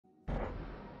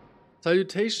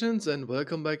Salutations and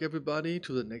welcome back everybody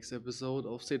to the next episode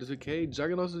of State of Decay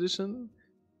Juggernaut Edition.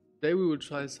 Today we will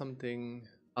try something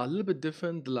a little bit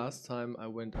different. The last time I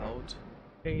went out,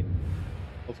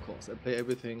 of course, I play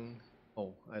everything.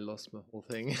 Oh, I lost my whole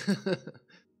thing.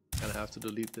 Gonna have to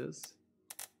delete this.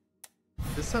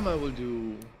 This time I will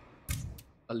do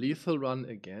a lethal run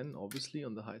again, obviously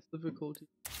on the highest difficulty,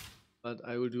 but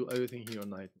I will do everything here on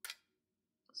night.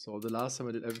 So the last time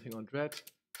I did everything on dread.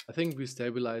 I think we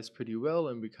stabilized pretty well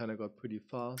and we kind of got pretty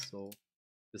far, so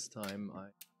this time I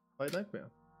tried nightmare.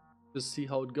 Just see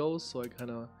how it goes. So I kind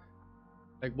of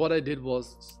like what I did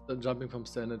was jumping from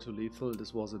standard to lethal.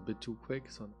 This was a bit too quick,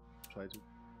 so I try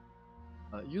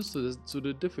to use to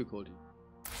the difficulty.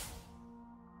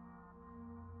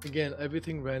 Again,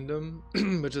 everything random,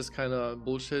 which is kind of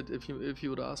bullshit. If you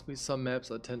would ask me, some maps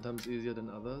are 10 times easier than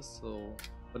others. So,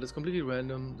 but it's completely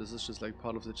random. This is just like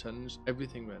part of the challenge.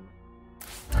 Everything random.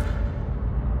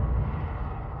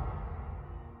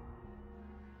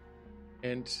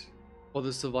 And for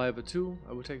the survivor too,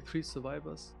 I will take 3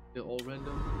 survivors. They're all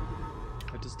random.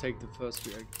 I just take the first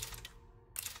react.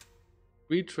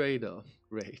 3 trader,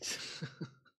 great.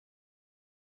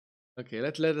 Okay,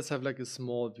 let us have like a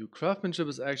small view. Craftsmanship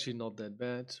is actually not that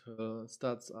bad.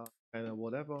 Stats are kind of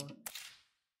whatever.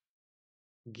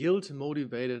 Guild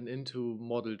motivated into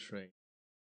model train.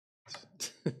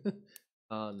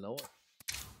 No.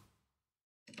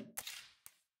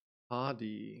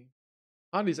 Hardy.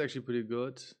 Hardy is actually pretty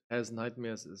good. Has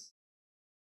nightmares is.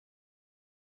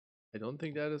 I don't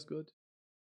think that is good.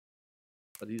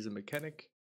 But he's a mechanic.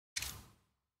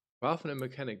 Craftsman and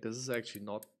mechanic. This is actually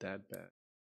not that bad.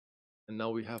 And now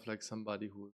we have like somebody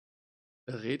who's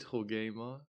a retro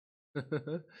gamer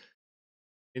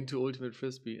into ultimate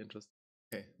frisbee. Interesting.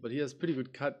 Okay, but he has pretty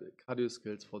good cardio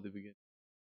skills for the beginning.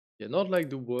 Yeah, not like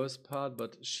the worst part,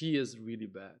 but she is really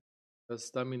bad. Her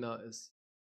stamina is.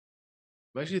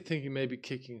 I'm actually thinking maybe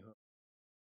kicking her.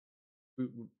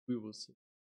 We will see.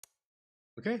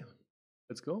 Okay,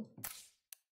 let's go.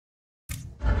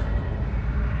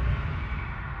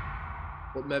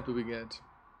 What map do we get?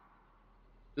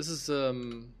 This is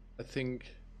I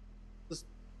think this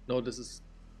this is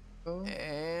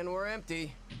and we're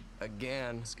empty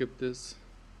again. Skip this.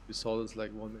 We saw this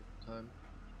like 1 minute time.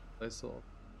 I saw.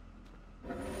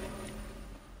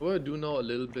 What I do know a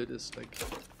little bit is like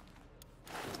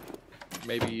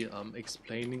maybe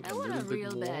explaining a little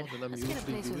bit more than I'm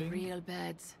usually doing. Real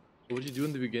beds. So what you do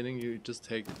in the beginning, you just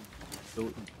take.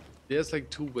 So there's like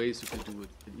 2 ways you can do it.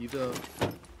 You can either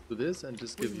do this and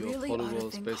just give your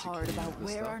followers basically hard about the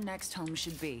where stuff. our next home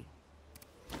should be.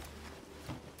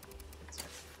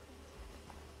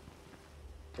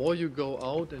 Or you go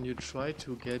out and you try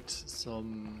to get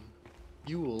some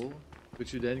fuel,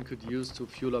 which you then could use to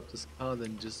fuel up this car,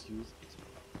 then just use it.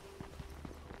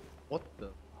 What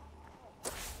the?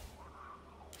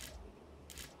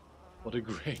 What a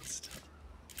great stuff.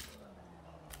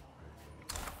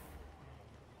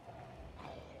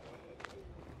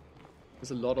 There's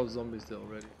a lot of zombies there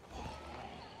already.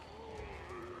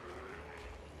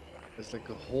 There's like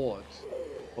a horde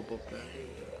on top of that.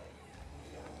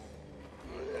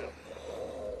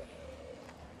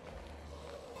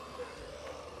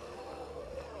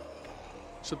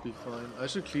 Should be fine. I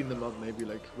should clean them up, maybe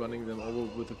like running them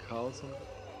over with a car or something.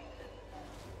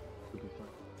 Should be fine.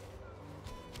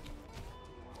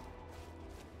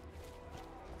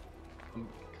 I'm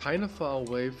kind of far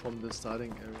away from the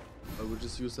starting area. I will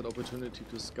just use that opportunity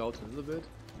to scout a little bit.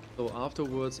 So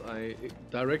afterwards I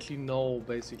directly know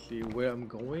basically where I'm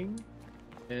going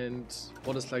and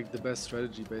what is like the best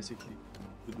strategy basically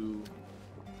to do.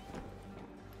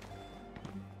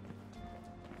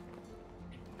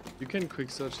 You can quick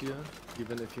search here,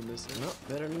 even if you miss it. No,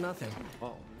 better than nothing.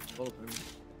 Wow, all of them.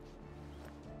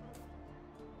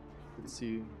 Let's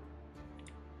see.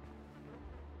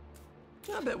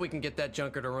 I bet we can get that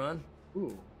junker to run.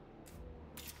 Ooh.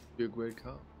 Be a great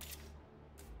car.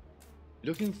 We're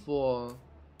looking for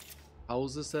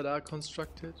houses that are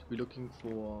constructed. We're looking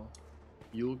for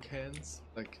fuel cans,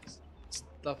 like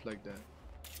stuff like that.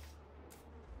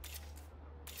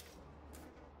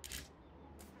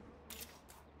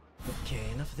 Okay,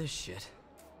 enough of this shit.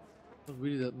 Not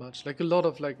really that much. Like a lot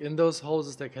of like in those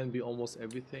houses there can be almost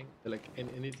everything. Like in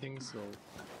anything, so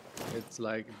it's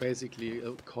like basically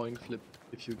a coin flip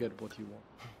if you get what you want.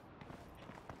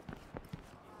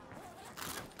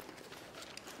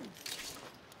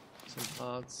 Some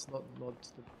parts, not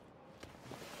the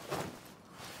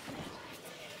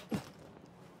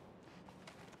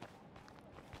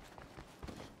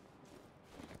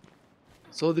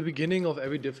So the beginning of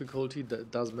every difficulty,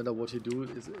 that doesn't matter what you do,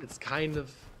 it's kind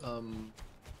of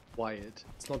quiet.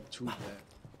 It's not too bad.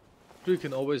 You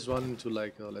can always run into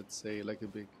like a, let's say like a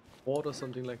big horde or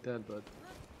something like that, but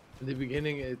in the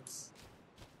beginning it's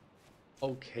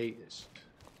okay-ish.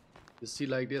 You see,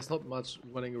 like there's not much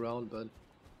running around, but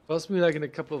trust me, like in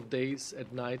a couple of days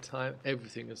at night time,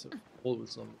 everything is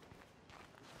always on.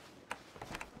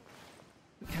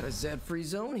 We got a Zed-free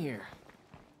zone here.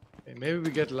 Okay, maybe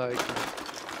we get like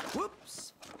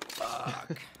Whoops.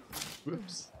 Fuck.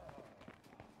 whoops.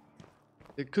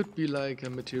 It could be like a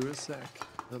material sack.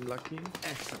 If I'm lucky.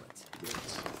 Excellent. Good.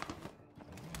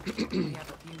 We have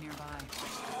a few nearby.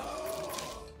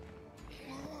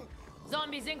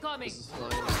 Zombies incoming! This is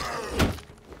fine.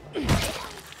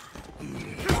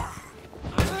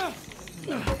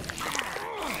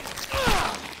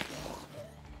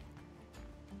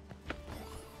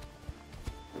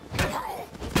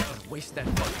 Waste that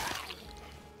fucker.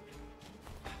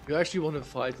 You actually want to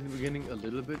fight in the beginning a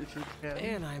little bit if you can.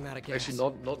 And I'm out of gas.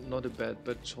 Actually, not a bad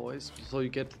choice. So you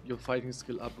get your fighting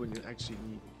skill up when you actually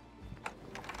need it.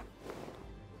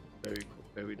 Very cool,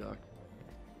 very dark.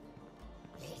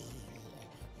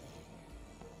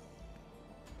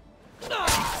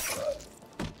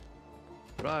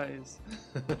 Surprise!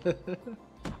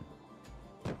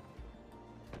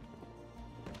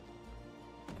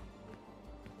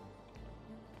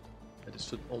 This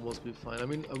should almost be fine. I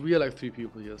mean, we are like 3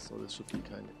 people here, so this should be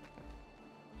kind of...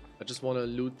 I just want to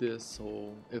loot this,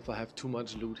 so if I have too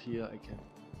much loot here, I can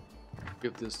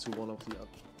give this to one of the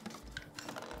other.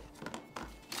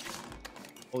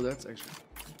 Oh, that's actually...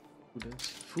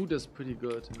 Food is pretty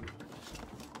good.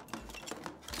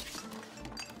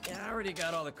 Yeah, I already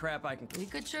got all the crap I can. We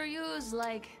could sure use,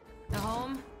 like, a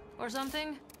home or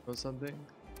something. Or something.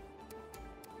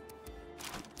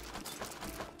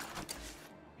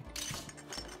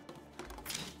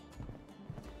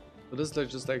 But this is like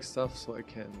just like stuff, so we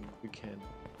can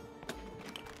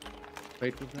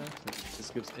trade with that. Like, this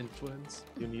gives influence.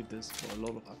 You need this for a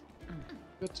lot of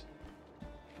good.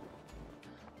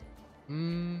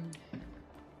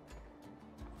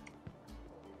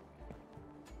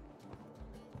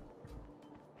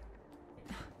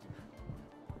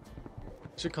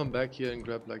 Should come back here and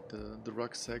grab like the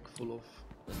rucksack full of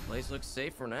Place looks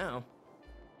safe for now.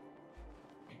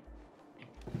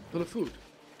 food.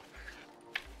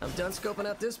 I'm done scoping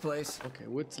out this place. Okay,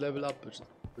 wits level up, which is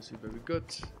obviously very good.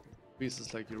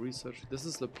 Increases like your research. This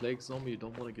is the plague zombie. You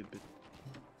don't want to get bit.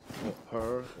 Or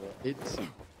her or it.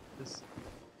 This.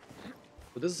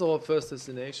 So this is our first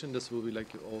destination. This will be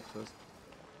like your first.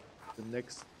 The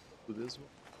next to this one.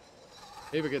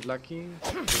 Maybe get lucky.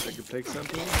 Get like a plague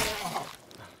sample.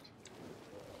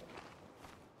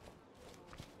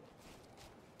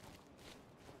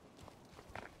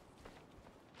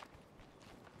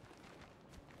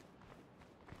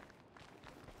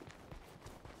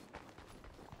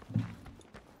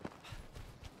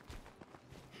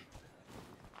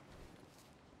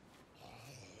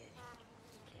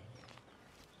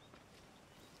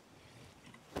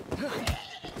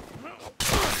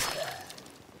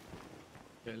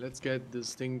 Okay, let's get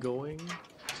this thing going.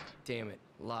 Damn it,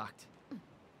 locked.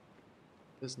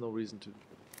 There's no reason to.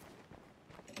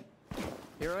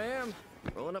 Here I am,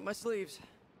 rolling up my sleeves.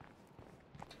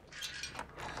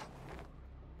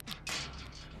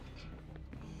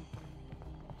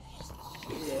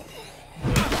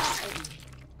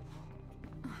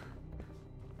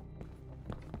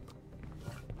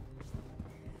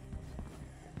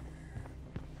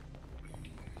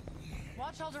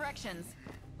 Watch all directions.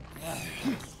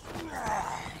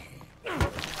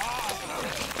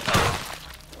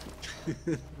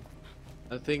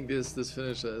 I think this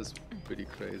finisher is pretty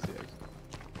crazy actually.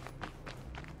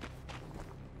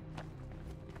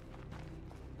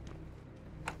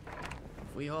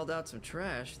 If we hauled out some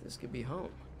trash, this could be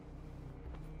home.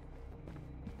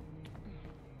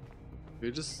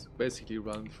 We just basically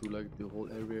run through like the whole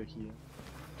area here.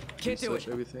 Can't do Research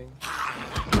it. everything.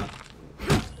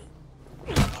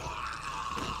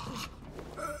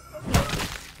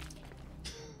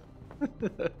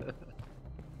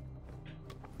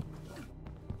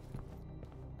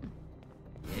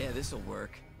 Yeah, this'll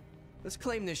work. Let's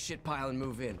claim this shit pile and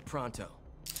move in, pronto.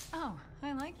 Oh,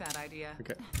 I like that idea.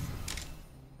 Okay.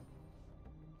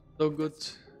 So good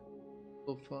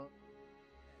so far.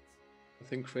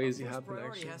 Nothing crazy Our first happened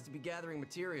priority actually. has to be gathering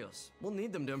materials. We'll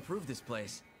need them to improve this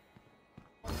place.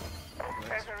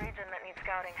 There's a region that needs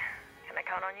scouting. Can I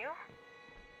count on you?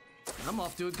 I'm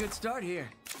off to a good start here.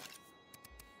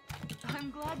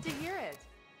 I'm glad to hear it.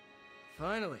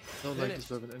 Finally. Don't like finished.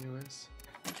 this weapon anyways.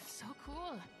 So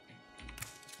cool.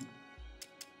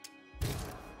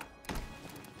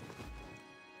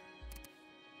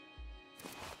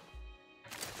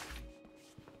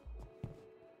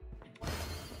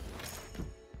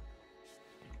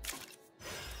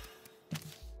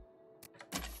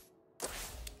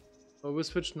 will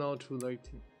switch now to like,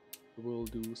 we'll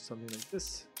do something like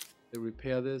this. They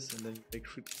repair this and then they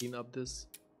clean up this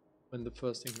when the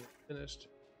first thing is finished.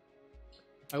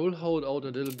 I will hold out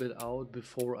a little bit out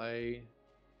before I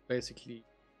basically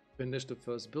finish the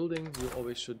first building. You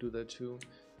always should do that too.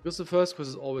 Because the first quest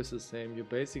is always the same. You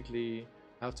basically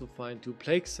have to find 2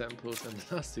 plague samples, and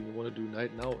the last thing you want to do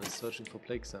right now is searching for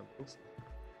plague samples.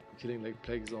 Killing like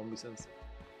plague zombies and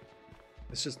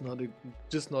it's just not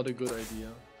a good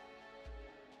idea.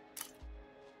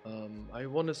 I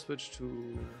want to switch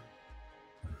to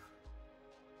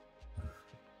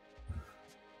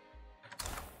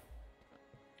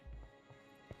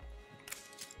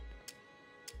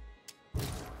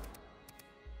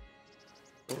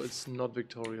oh, it's not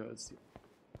Victoria, it's the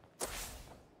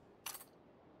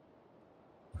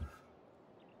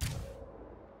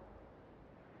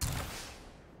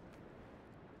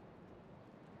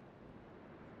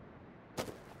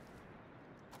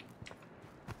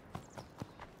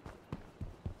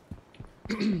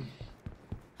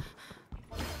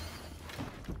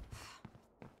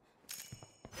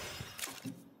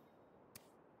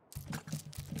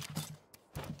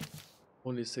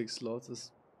only 6 slots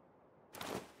is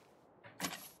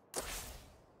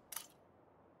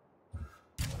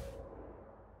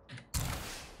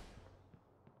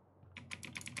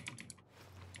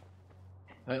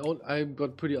I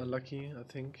got pretty unlucky, I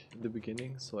think, in the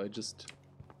beginning, so I just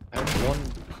had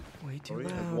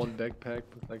one backpack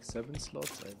with like 7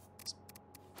 slots. I just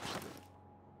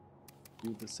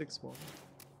do the 6th one.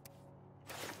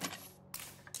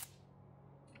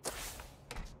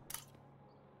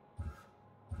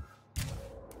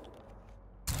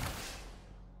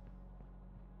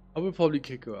 I will probably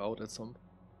kick her out at some point,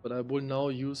 but I will now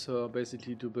use her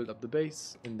basically to build up the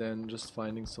base and then just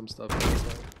finding some stuff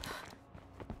outside.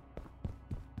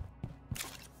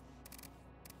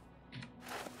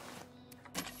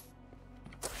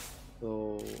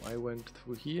 So I went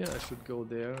through here, I should go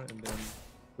there and then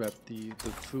grab the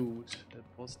food that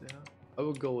was there. I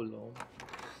will go alone.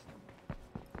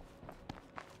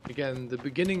 Again, the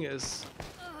beginning is,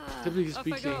 typically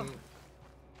speaking,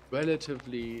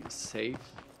 relatively safe.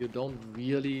 You don't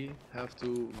really have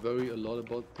to worry a lot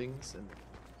about things and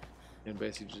you can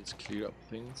basically just clear up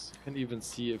things. You can even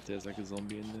see if there's like a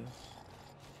zombie in there.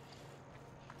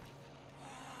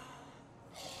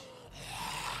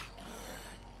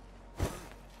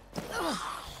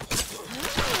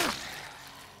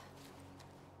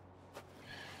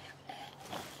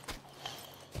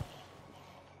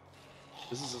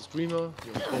 This is a screamer,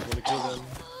 you both want to kill them.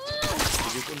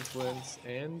 They give influence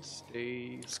and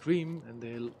they scream and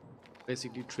they'll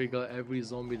basically trigger every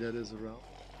zombie that is around.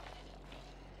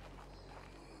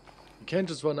 You can't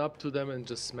just run up to them and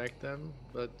just smack them,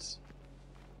 but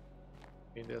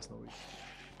I mean there's no reason.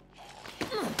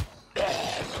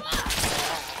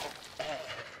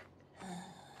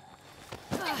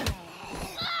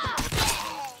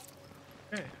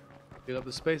 Okay, get up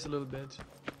the space a little bit.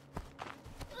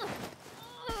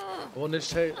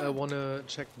 I wanna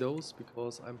check those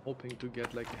because I'm hoping to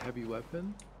get like a heavy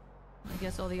weapon. I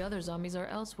guess all the other zombies are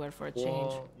elsewhere for a change.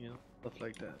 Or, you know, stuff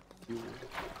like that. I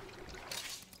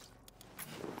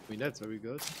mean that's very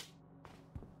good.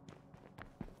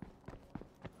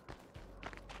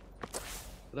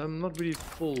 But I'm not really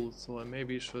full, so I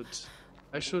maybe should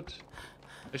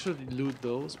loot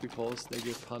those because they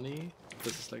give honey.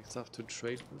 This is like stuff to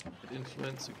trade with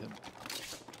influence. You can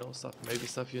stuff, maybe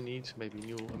stuff you need, maybe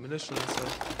new ammunition and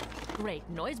stuff. Great,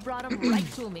 noise brought him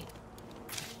right to me.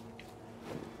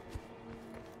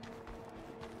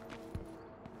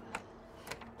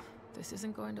 This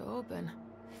isn't going to open.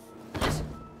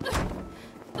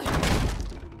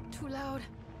 Too loud.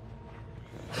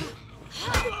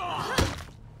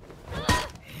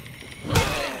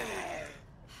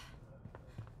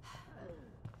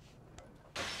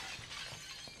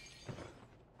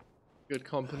 Good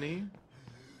company.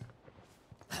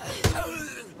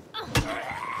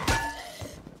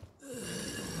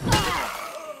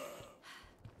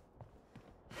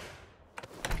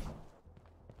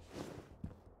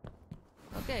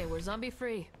 Okay, we're zombie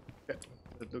free. Okay,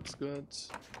 that looks good.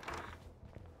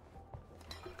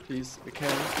 Please, a can,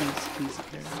 please, a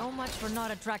can. So much for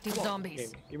not attracting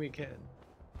zombies. Give me a can.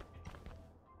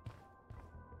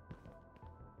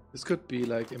 This could be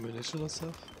like ammunition or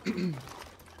stuff.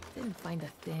 Didn't find a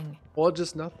thing. Or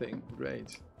just nothing.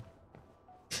 Great.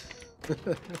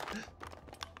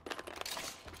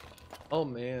 Oh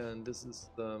man, this is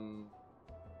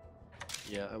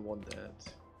yeah, I want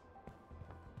that.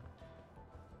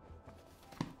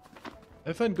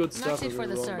 I find good stuff, for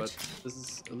the wrong, search. but this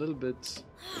is a little bit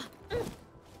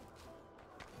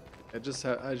I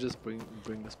just bring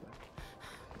this back.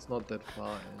 It's not that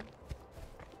far, and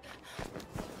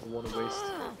I don't want to waste.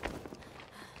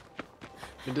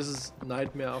 I mean, this is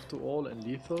nightmare after all and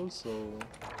lethal, so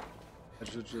I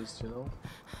should just, you know.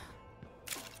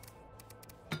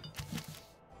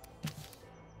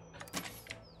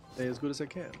 Play as good as I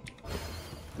can.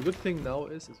 The good thing now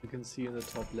is, as you can see in the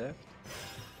top left,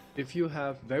 if you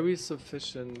have very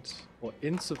sufficient or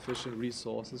insufficient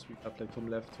resources, we have like from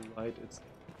left to right, it's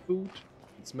food,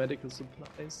 it's medical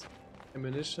supplies,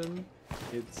 ammunition,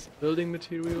 it's building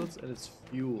materials, and it's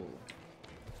fuel.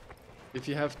 If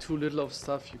you have too little of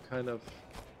stuff, you kind of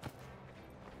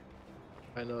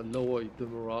lower the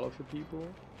morale of the people,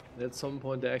 and at some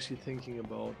point they're actually thinking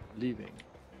about leaving.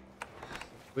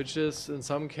 Which is, in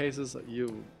some cases,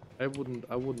 I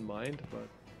wouldn't mind, but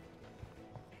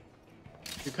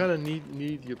you kind of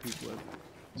need your people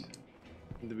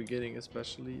in the beginning,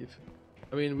 especially if,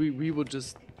 I mean, we would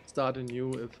just start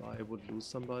anew if I would lose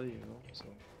somebody, you know, so.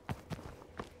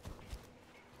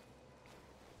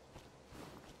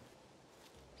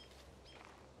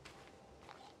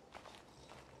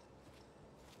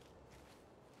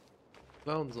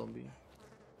 Clown zombie.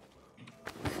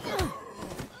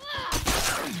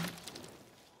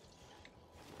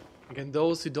 Again,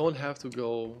 those who don't have to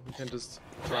go, you can just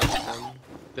trust them.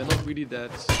 They're not really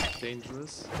that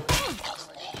dangerous.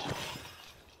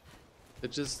 They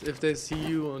just, if they see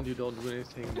you and you don't do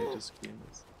anything, they just scream.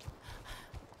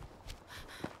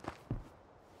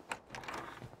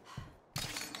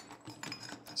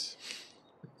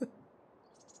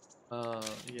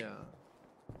 Yeah.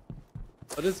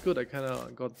 But it's good, I kinda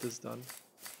got this done.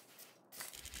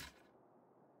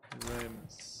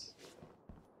 Ramus.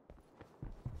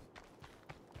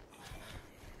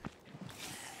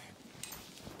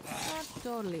 Not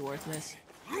totally worthless.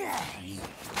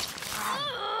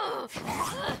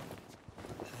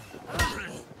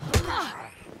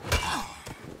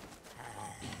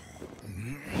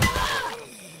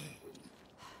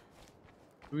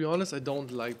 To be honest, I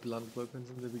don't like blunt weapons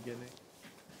in the beginning.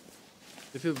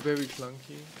 They feel very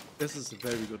clunky. This is a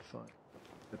very good fight.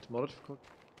 That Molotov cook.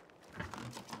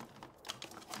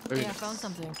 Very I nice. found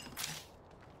something.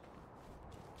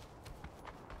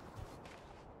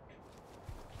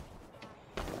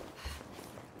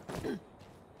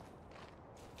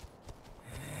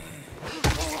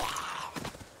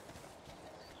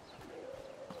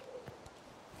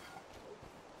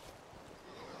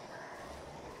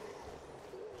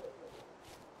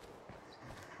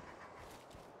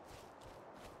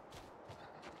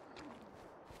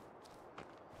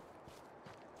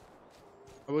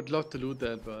 I would love to loot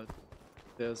that, but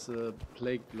there's a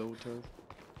plague bloater.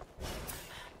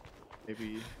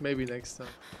 Maybe next time.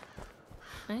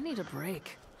 I need a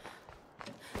break.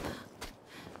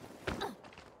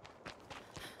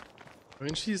 I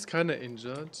mean, she's kind of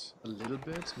injured a little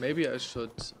bit. Maybe I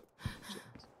should.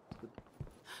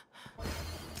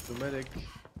 The medic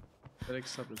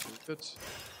sub is good.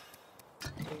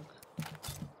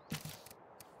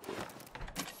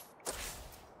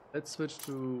 Let's switch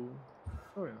to.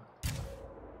 Oh yeah.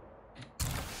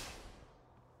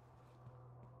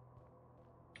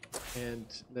 And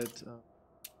let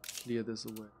clear this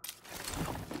away.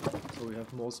 So we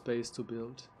have more space to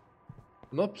build.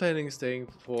 I'm not planning staying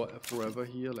forever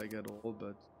here, like at all,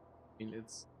 but I mean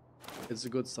it's a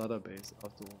good starter base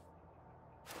after all.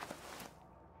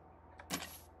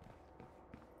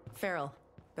 Feral,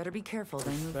 better be careful,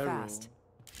 they move Feral. fast.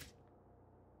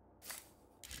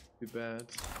 Be bad.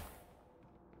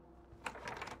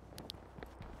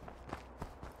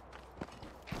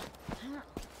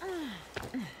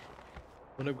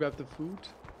 Wanna grab the food?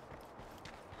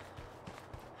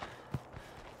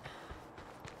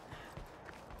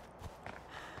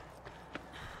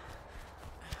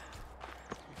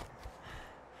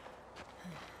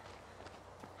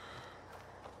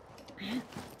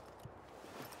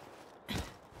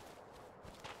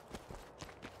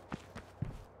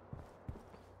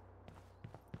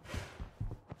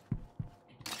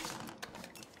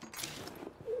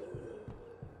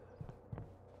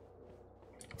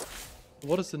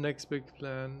 What is the next big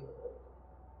plan?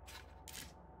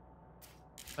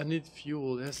 I need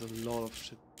fuel. There's a lot of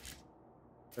shit.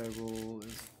 Barrel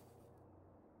is.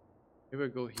 Maybe I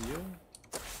go here.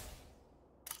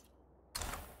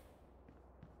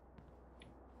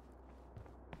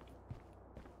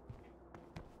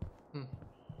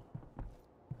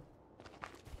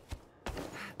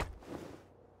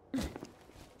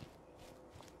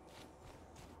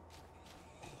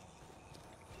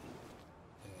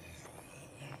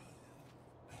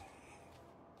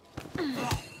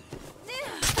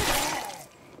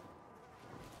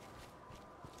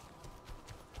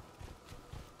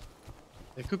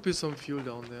 There could be some fuel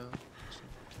down there.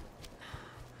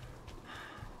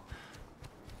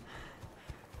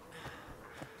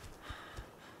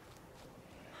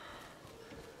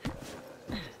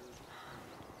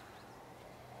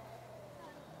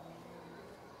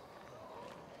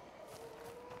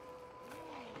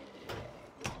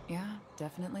 Yeah,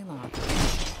 definitely locked.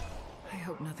 I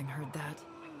hope nothing heard that.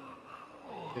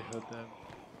 They heard that.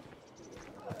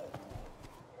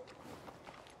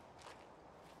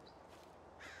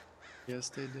 Yes,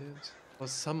 they did. Or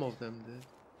some of them did.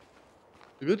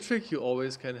 The good trick you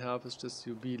always can have is just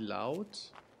you be loud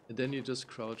and then you just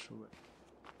crouch away.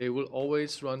 They will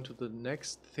always run to the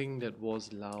next thing that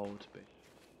was loud.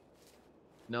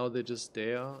 Now they're just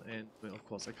there, and well, of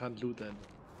course I can't loot that.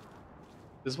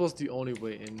 This was the only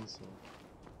way in, so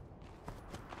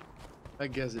I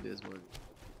guess it is what it is.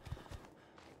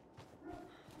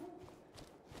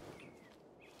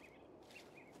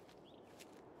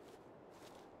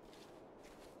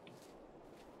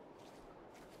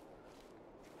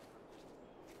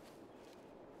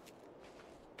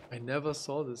 I never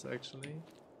saw this actually.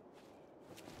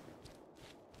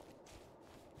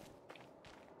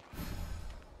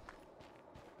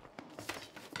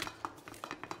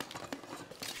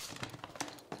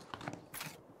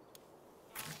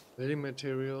 Building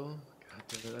material. God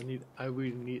damn it! I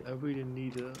really need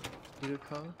a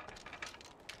car.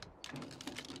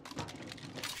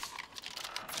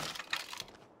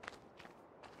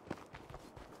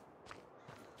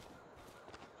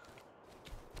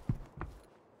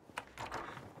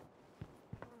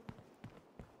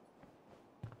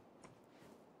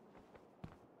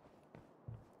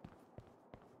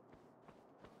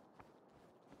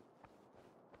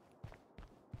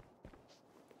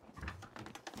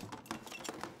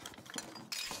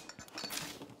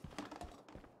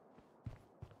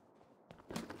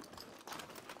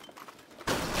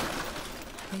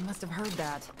 They must have heard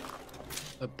that.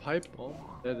 A pipe bomb,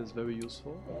 that is very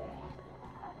useful.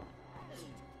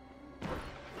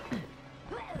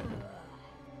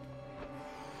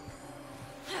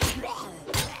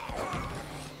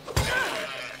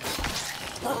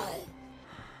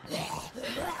 I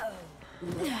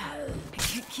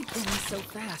can't keep going so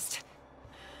fast.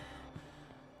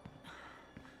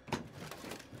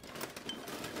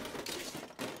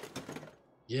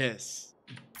 Yes.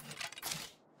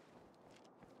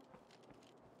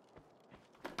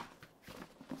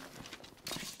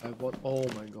 I want. Oh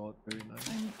my god, very nice.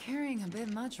 I'm carrying a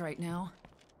bit much right now.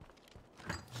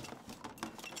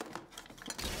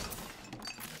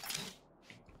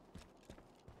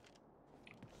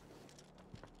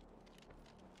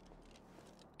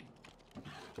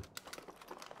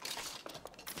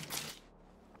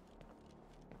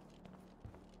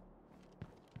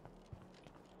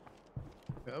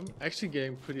 I'm actually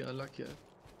getting pretty unlucky.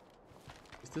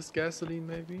 Is this gasoline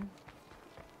maybe?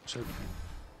 Should be.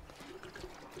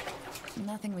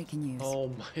 Nothing we can use. Oh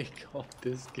my god,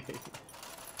 this game.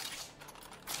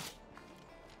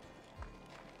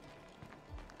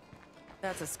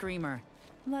 That's a screamer.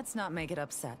 Let's not make it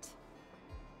upset.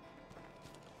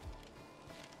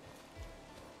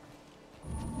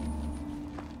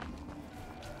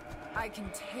 I can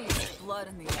taste blood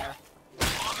in the air.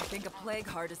 I think a plague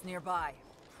heart is nearby.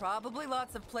 Probably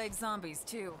lots of plague zombies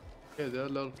too. Yeah, there are a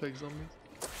lot of plague zombies.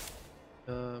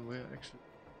 Where actually?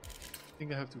 I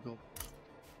think I have to go.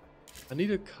 I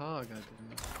need a car,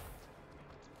 goddammit.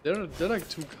 There are like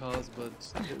 2 cars, but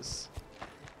this.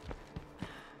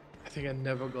 I think I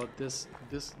never got this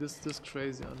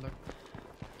crazy unlucky.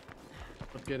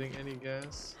 Not getting any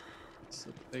gas. It's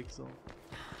a plague zone.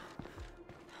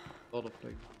 A lot of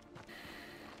plague.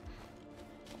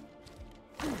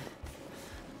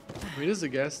 I mean, this is a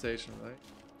gas station, right?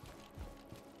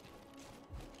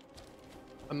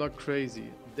 I'm not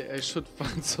crazy. I should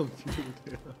find some fuel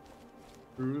there.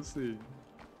 We'll see.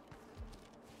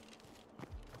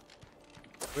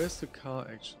 Where's the car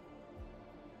actually?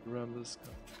 Around this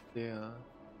car. There.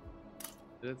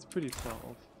 That's pretty far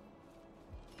off.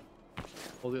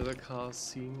 All the other cars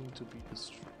seem to be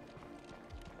destroyed.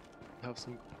 Have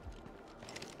some.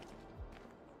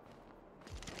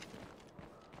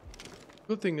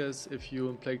 Good thing is, if you're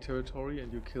in plague territory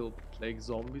and you kill plague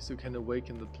zombies, you can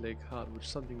awaken the plague heart, which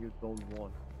is something you don't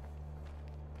want.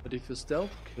 But if you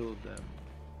stealth kill them,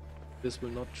 this will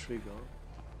not trigger.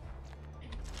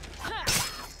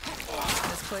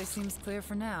 This place seems clear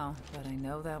for now, but I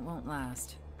know that won't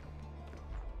last.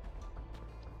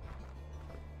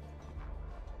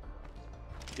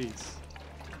 Please.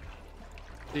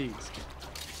 Please.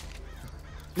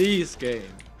 Please,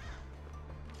 game.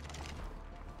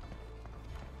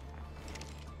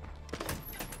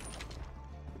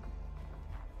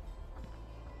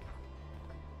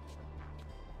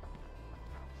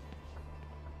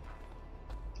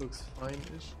 looks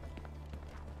fine-ish.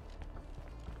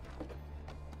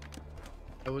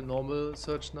 I will normal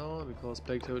search now because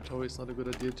Plague Territory is not a good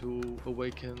idea to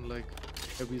awaken like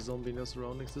every zombie in your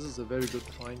surroundings. This is a very good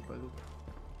find by the way.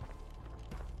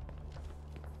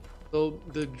 So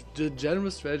the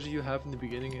general strategy you have in the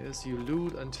beginning is you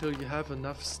loot until you have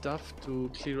enough stuff to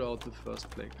clear out the first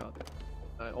plague card.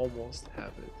 I almost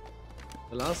have it.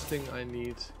 The last thing I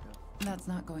need... Yeah, That's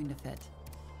not going to fit.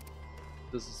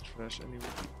 this is trash anyway.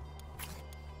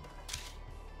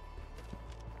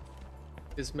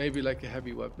 It's maybe like a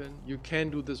heavy weapon. You can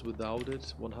do this without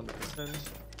it, 100%.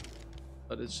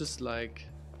 But it's just like,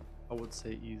 I would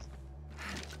say easy.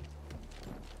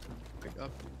 Pick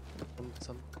up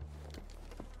some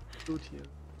loot here.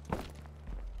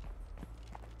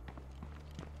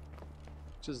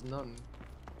 Just none.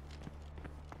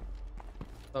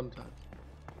 Sometimes.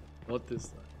 Not this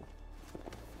time.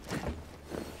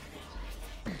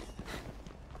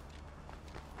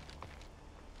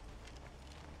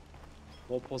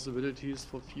 More possibilities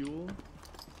for fuel.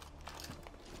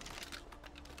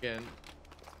 Again,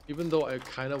 even though I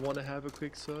kind of want to have a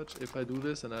quick search, if I do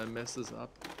this and I mess this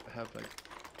up, I have like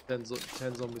 10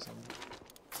 zombies on me.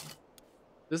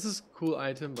 This is a cool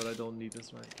item, but I don't need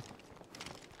this right now.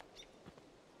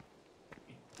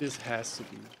 This has to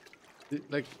be.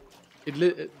 Like,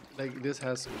 like this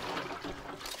has to be.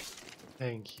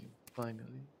 Thank you,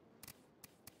 finally.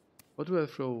 What do I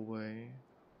throw away?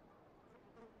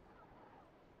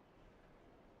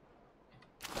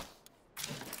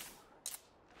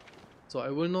 So I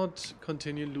will not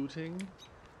continue looting.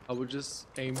 I will just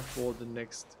aim for the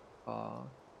next bar.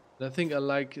 And I think I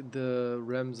like the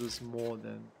Ramses more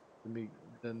than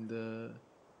the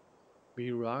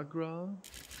Miragra.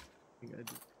 I think I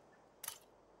do.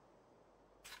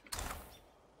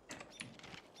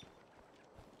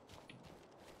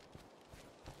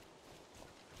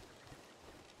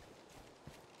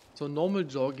 So normal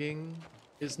jogging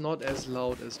is not as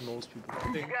loud as most people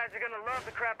think. You guys are gonna love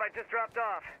the crap I just dropped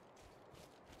off.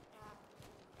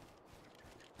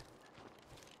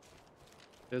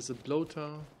 There's a bloater,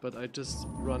 but I just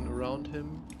run around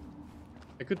him.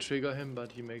 I could trigger him,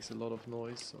 but he makes a lot of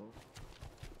noise, so...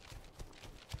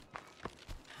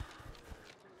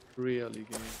 Really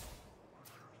game.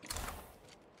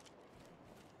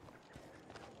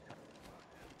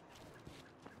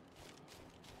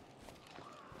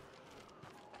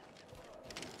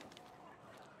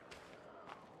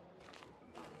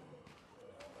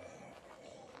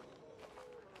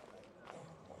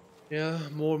 Yeah,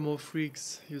 more and more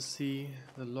freaks you see,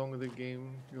 the longer the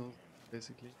game goes,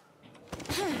 basically.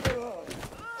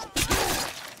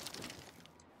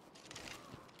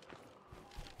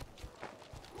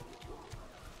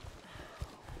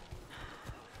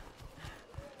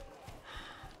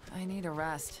 I need a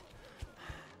rest.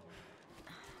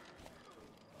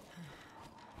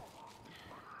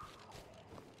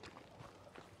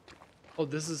 Oh,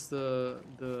 this is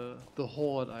the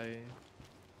horde I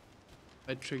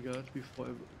triggered before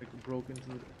I broke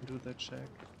into that shack.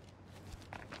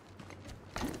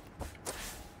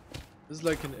 This is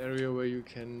like an area where you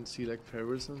can see like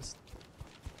ferrets and stuff.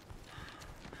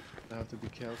 I have to be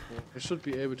careful. I should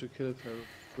be able to kill a ferret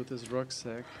with this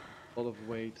rucksack, a lot of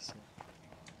weight. So.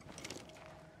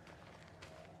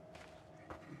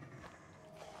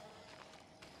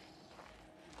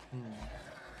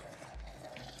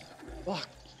 Fuck.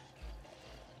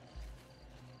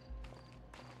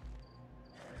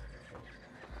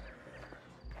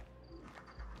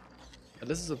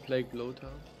 This is a plague bloater.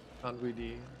 Can't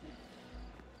really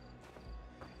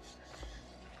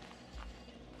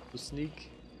to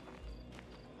sneak.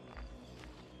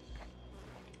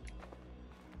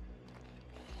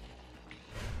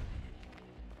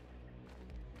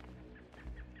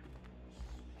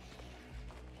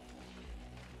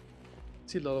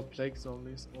 See a lot of plague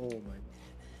zombies. Oh my god.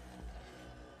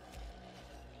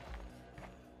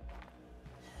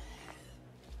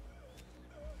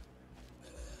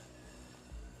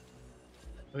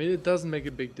 I mean, it doesn't make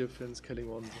a big difference killing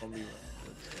one zombie.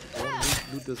 I want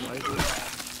to loot this item.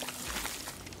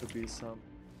 Could be some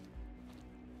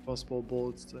crossbow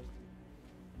bolts.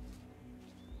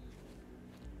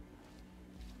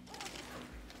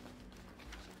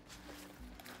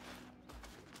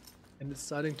 And it's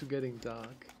starting to getting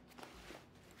dark.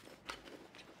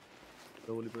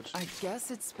 Slowly but I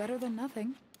guess it's better than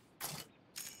nothing.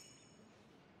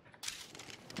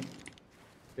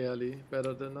 barely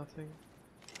better than nothing.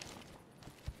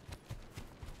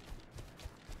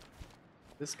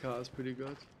 This car is pretty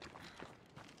good.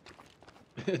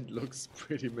 It looks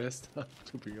pretty messed up,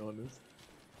 to be honest.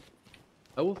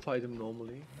 I will fight him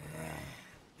normally.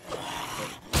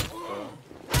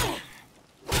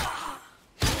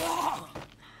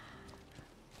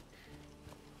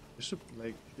 You should,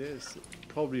 like, there's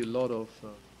probably a lot of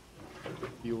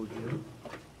fuel here.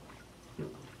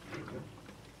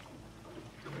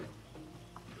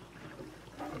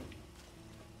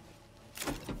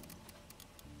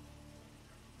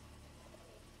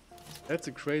 That's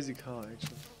a crazy car,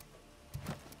 actually.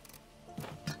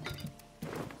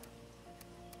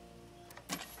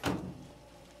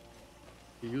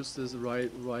 You use this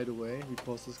right away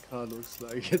because this car looks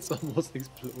like it's almost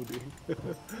exploding.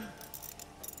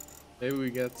 Maybe we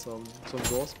get some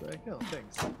doors back. Yeah,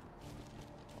 thanks.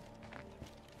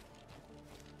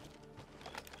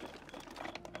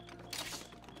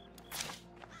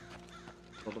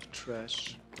 A lot of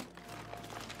trash.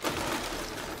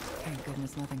 Thank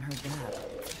goodness nothing heard that.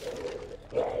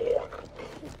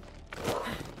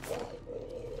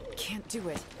 Can't do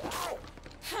it.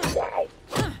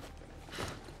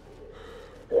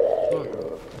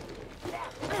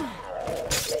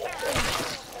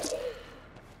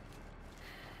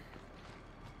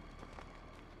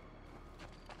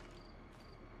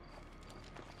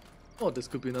 Oh, this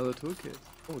could be another toolkit.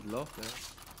 I would love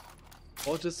that.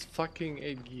 Or just fucking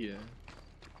a gear.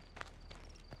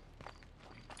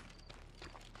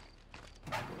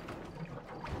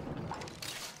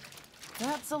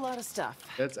 That's a lot of stuff.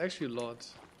 That's actually a lot.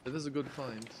 That is a good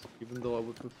find, even though I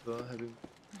would prefer having...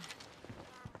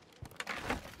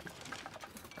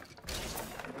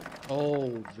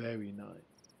 Oh, very nice.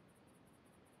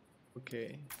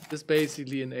 Okay. This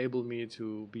basically enabled me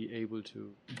to be able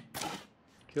to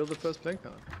kill the first blank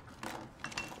card.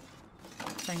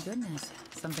 Thank goodness.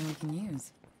 Something we can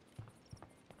use.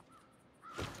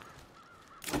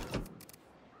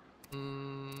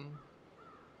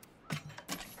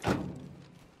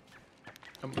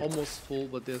 I'm almost full,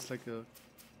 but there's like a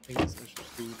things I should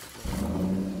shoot.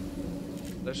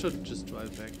 I should just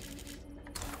drive back.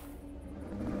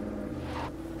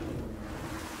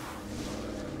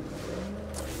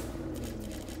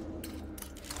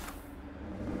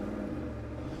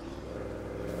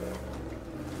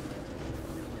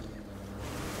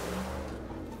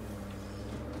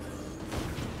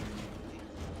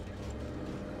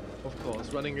 Of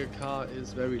course, running a car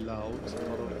is very loud. A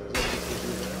lot of zombies will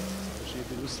do that, especially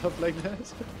if you do stuff like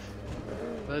that.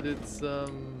 But it's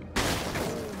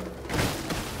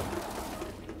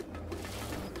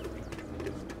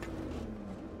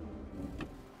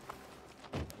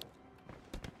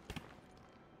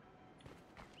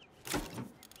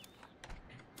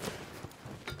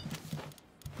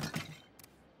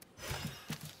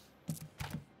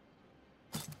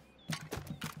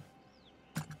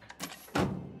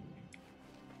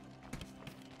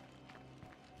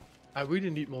I really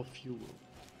need more fuel.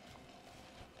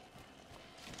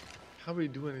 Can't really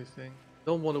do anything.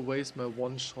 Don't want to waste my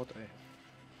one shot I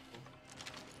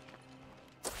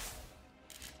have.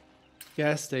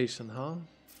 Gas station, huh?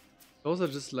 Those are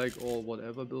just like all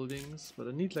whatever buildings, but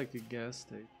I need like a gas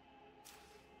station.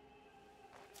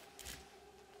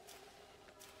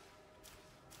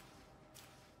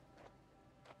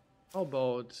 How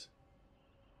about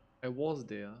I was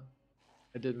there,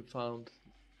 I didn't found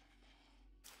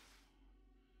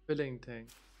filling tank.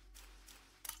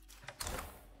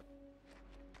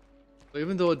 So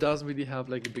even though it doesn't really have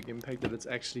like a big impact that it's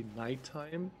actually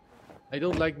nighttime, I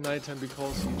don't like nighttime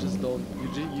because you just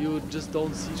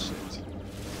don't see shit.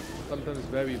 Sometimes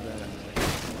very bad.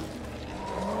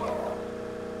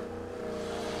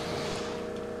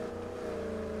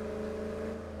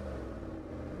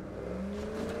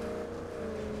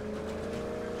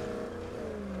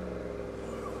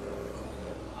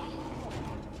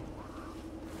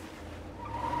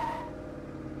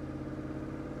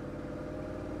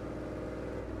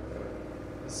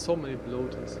 So many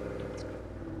bloaters. There's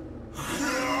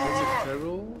a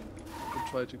feral. We'll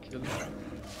try to kill him.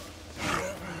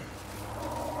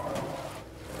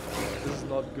 This is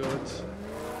not good.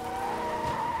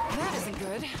 That isn't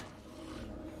good.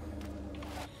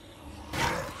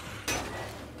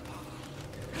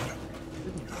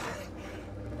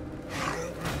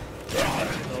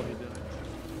 Now he died.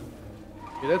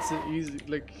 Yeah, that's an easy,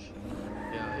 like,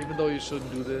 yeah, even though you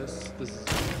shouldn't do this, this is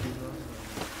easier.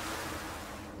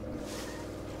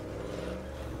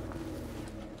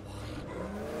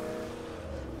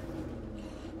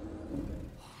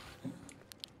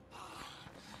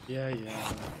 Yeah,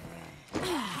 yeah.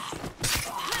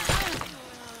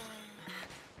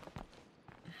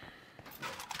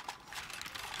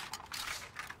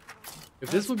 If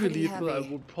this would be lethal, I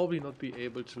would probably not be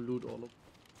able to loot all of them.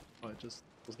 Oh, I just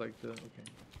was like the okay.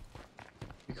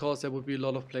 because there would be a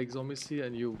lot of plague zombies here,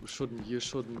 and you shouldn't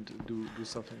do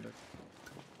something like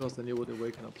that. Because then you would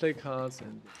awaken our plague cards,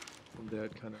 and from there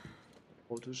it kind of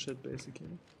auto shit basically.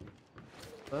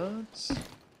 But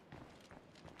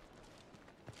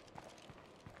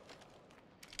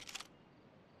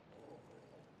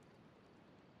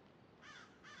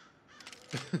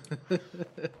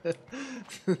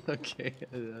okay,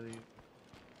 I mean,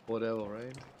 whatever,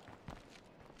 right?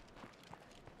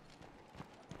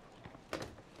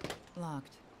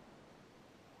 Locked.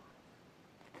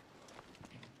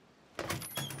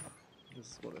 This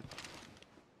is what it.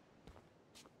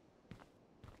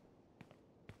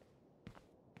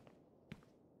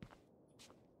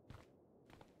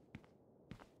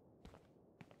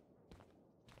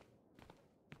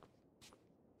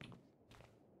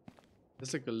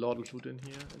 There's like a lot of loot in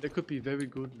here, and there could be very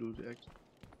good loot actually.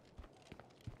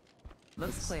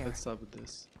 Looks clear. Let's start with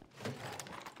this.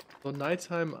 For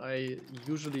nighttime, I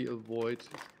usually avoid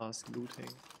fast looting.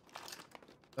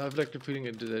 I have like the feeling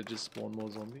that I just spawn more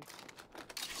zombies.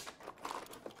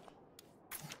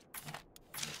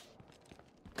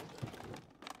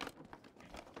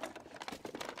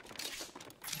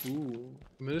 Ooh,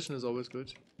 ammunition is always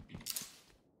good.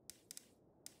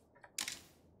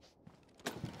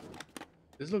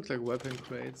 This looks like weapon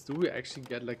crates. Do we actually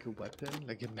get like a weapon?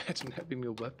 Like imagine having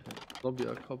a weapon. Zombie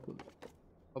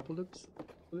apocalypse?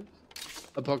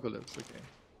 Apocalypse, okay.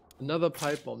 Another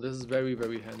pipe bomb. This is very,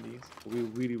 very handy. So we're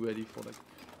really ready for like...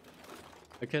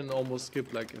 I can almost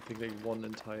skip like, I think like one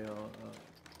entire...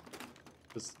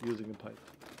 just using a pipe.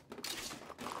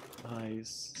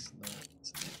 Nice,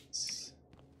 nice, nice.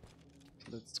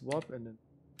 Let's swap and then...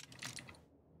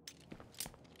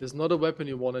 There's not a weapon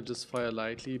you want to just fire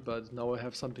lightly, but now I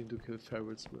have something to kill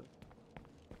ferrets with.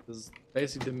 This is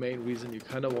basically the main reason you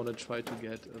kind of want to try to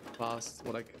get a fast,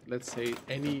 or like, let's say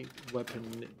any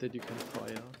weapon that you can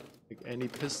fire. Like any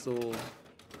pistol,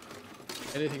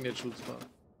 anything that shoots fast.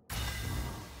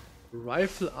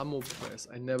 Rifle ammo press.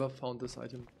 I never found this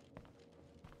item.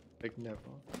 Like never.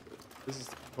 This is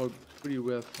probably pretty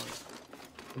rare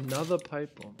find. Another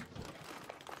pipe bomb.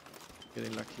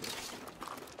 Getting luckier.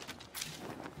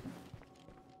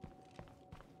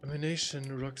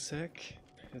 Ammunition rucksack.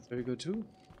 That's very good too.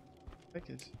 Like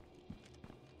it.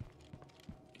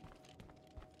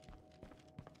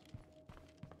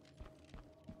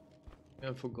 Yeah,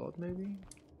 I forgot maybe.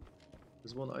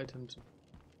 There's one item to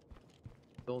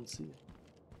don't see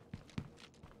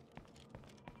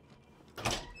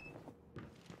it.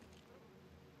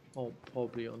 Oh,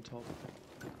 probably on top.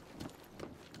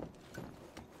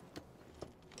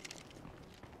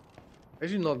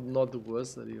 Actually, not the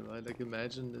worst idea, right? Like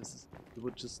imagine this, you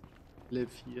would just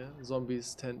live here.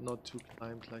 Zombies tend not to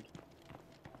climb, like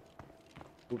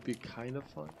would be kind of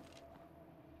fun.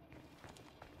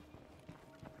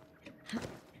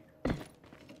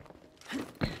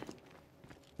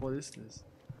 What is this?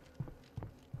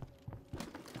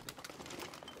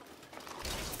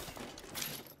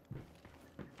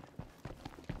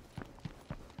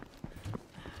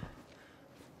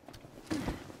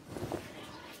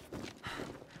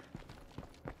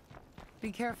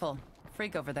 Be careful.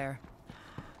 Freak over there.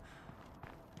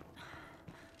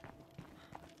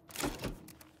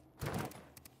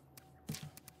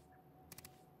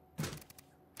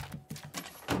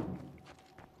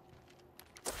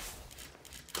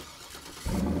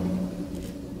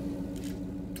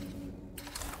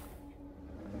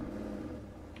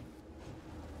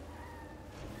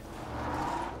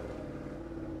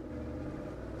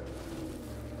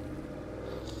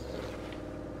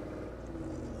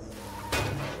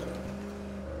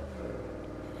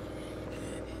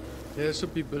 There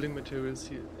should be building materials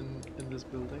here in this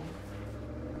building.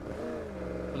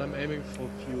 But I'm aiming for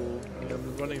fuel. Yeah,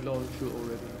 I'm running low on fuel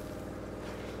already.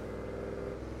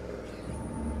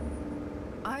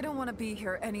 I don't want to be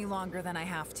here any longer than I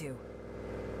have to.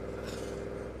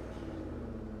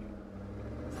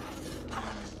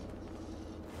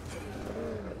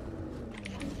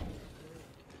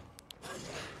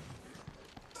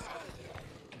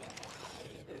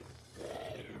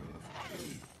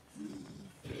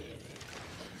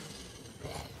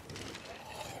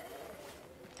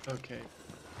 Okay.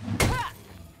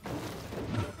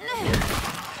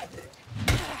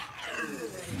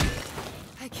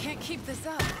 I can't keep this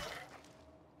up.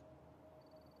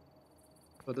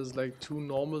 But there's like 2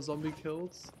 normal zombie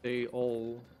kills. They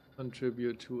all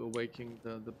contribute to awakening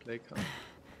the plague card.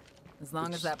 As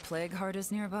long as that plague heart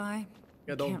is nearby, I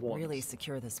we don't can't want. really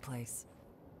secure this place.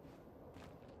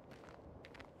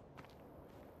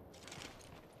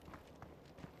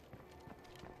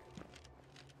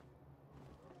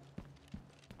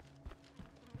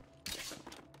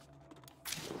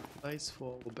 Nice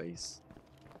for our base.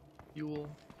 Fuel.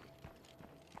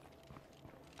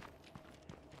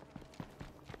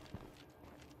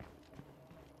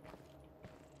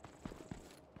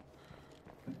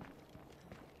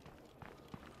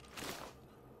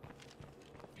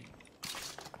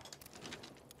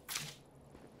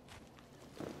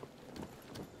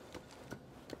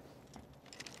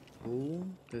 Oh,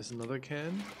 there's another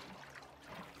can.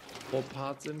 4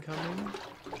 parts incoming.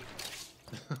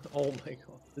 Oh my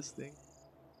god, this thing.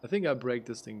 I think I break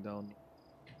this thing down.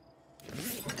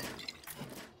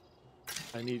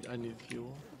 I need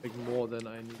fuel. Like more than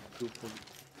I need fuel for.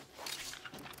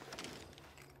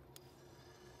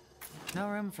 No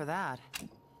room for that.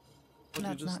 But you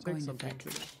That's just not take going to something.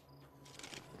 fit.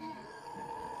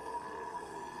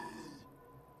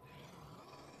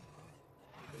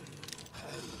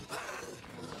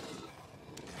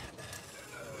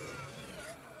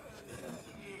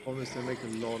 Problem is they make a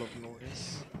lot of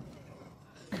noise.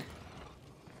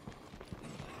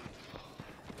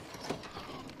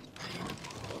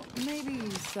 Maybe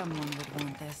someone would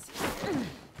want this.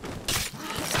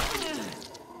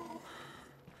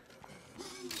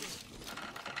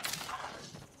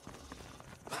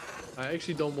 I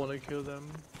actually don't want to kill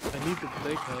them. I need the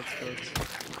play cards,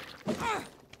 but...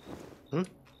 Huh?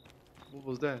 What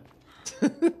was that?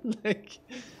 Like...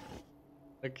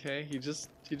 Okay, he just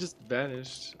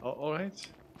vanished. Alright.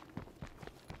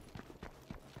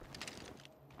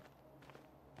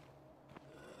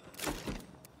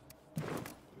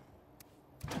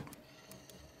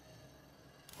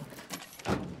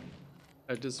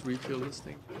 I just refill this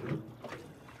thing.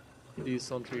 Please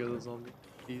don't trigger the zombie.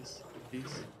 Please,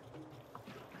 please.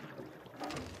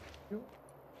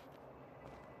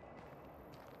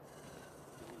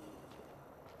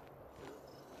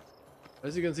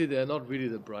 As you can see, they're not really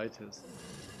the brightest.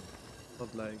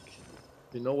 Not like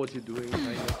you know what you're doing, kind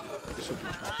of. You should be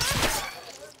fine.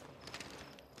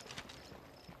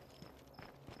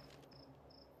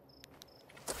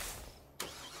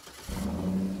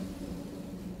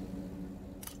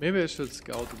 Maybe I should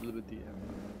scout a little bit the area.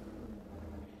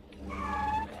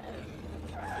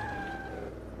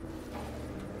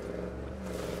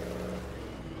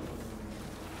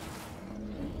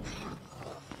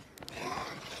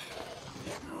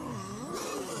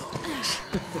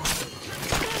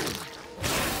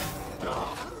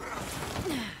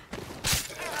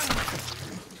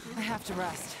 I have to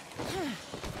rest.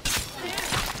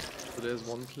 So there's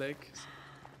one plague.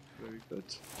 Very good.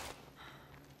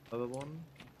 Another one.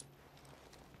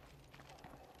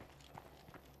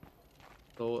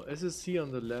 So as you see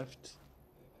on the left,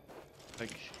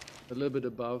 like a little bit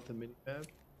above the minimap,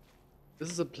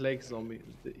 this is a plague zombie.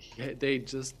 They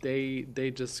just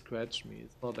scratch me.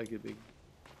 It's not like a big.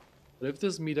 But if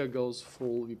this meter goes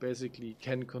full, we basically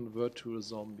can convert to a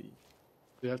zombie.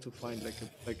 You have to find like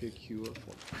a cure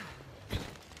for it.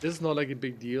 This is not like a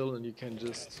big deal, and you can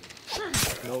just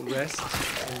rest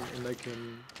in like a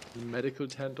medical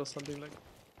tent or something like that.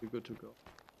 You're good to go.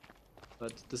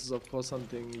 But this is of course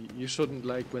something you shouldn't,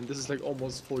 like when this is like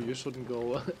almost full, you shouldn't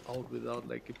go out without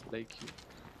like a plague cure.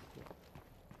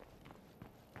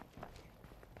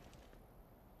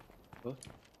 Huh?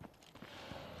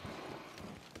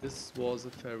 This was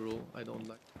a feral, I don't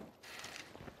like.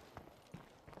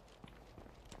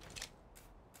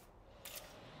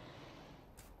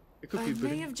 It could be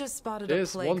I may have just spotted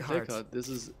There's a plague one heart. placard. This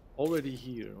is already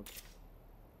here. Okay.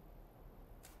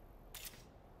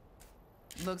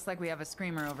 Looks like we have a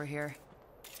screamer over here.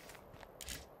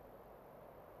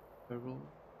 Feral.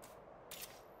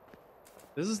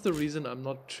 This is the reason I'm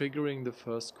not triggering the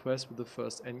first quest with the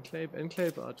first enclave.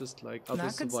 Enclave are just like other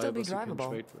That could still be survivors you can drivable.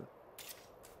 trade with.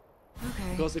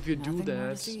 Okay. Because if you do nothing more to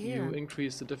that, see you here.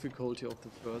 increase the difficulty of the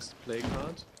first plague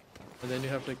card. And then you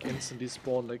have like instantly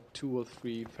spawn like 2 or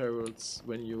 3 ferals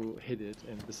when you hit it,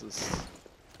 and this is...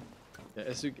 Yeah,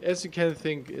 as you can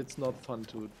think, it's not fun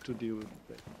to deal with.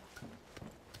 I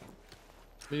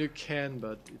mean, you can,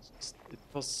 but it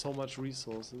costs so much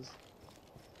resources.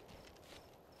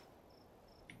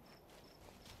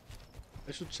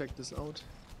 I should check this out.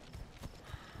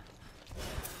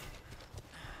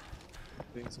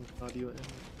 Doing some cardio in.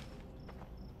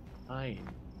 9.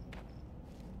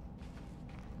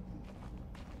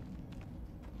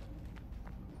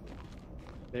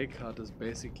 Play card is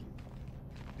basically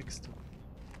next to it.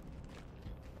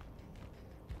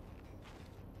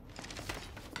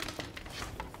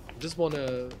 I just want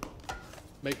to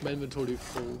make my inventory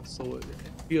full, so it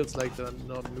feels like there's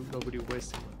nobody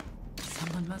wasting it.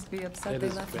 Someone must be upset It they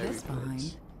is left very this good.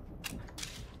 behind.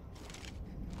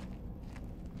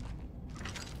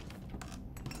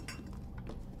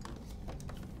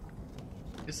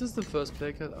 Is this the first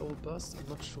plague card I will bust? I'm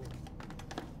not sure.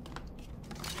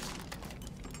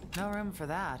 No room for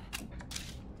that.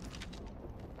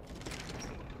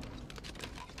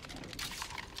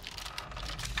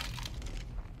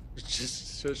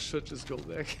 Should just go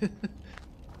back.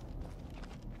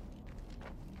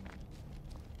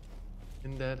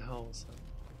 In that house.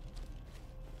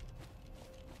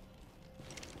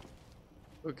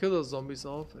 We'll kill those zombies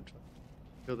off and try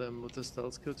to kill them with the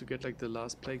stealth skill to get like the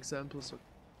last plague samples. So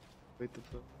wait the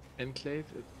enclave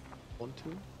if you want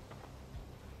to.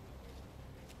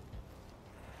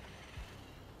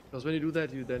 Because when you do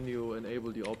that, you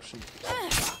enable the option.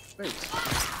 Wait.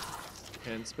 You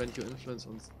can spend your influence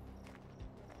on.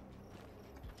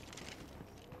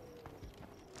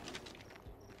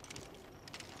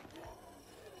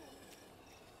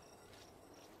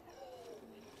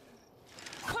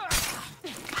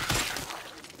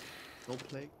 No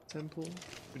plague temple.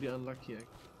 Pretty unlucky.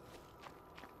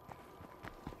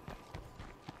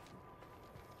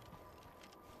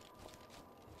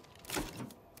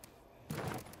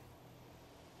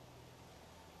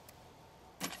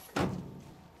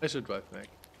 I should drive back.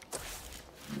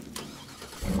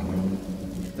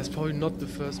 That's probably not the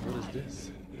first. What is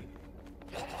this?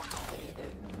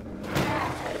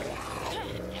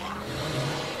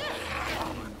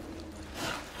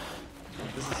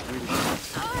 This is really good.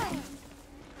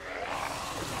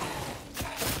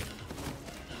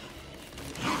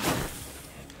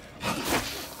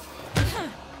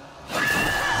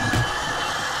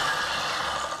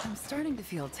 I'm starting to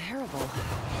feel terrible.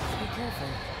 Be careful.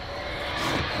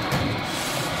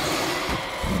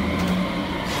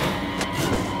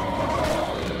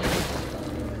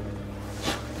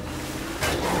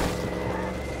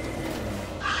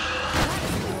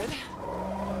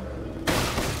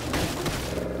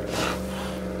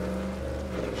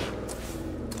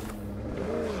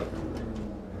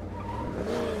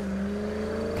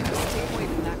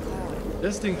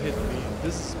 This thing hit me.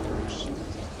 This is bullshit.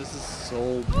 This is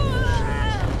so bullshit.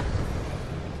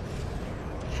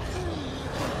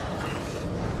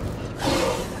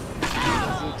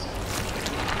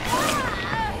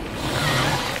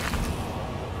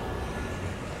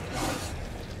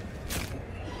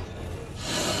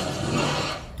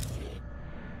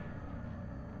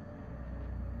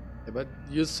 But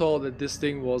you saw that this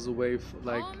thing was away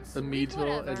like a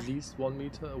meter, at least 1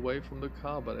 meter away from the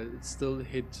car, but it still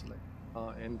hit like the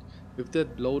car. And if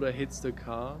that bloater hits the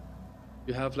car,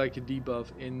 you have like a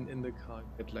debuff in the car,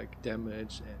 you get like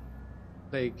damage, and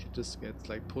plague just gets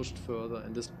like pushed further,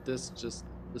 and this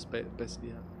basically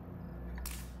happened.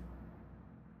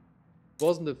 It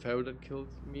wasn't the ferret that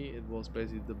killed me, it was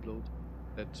basically the bloater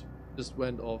that just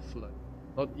went off, like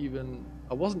not even,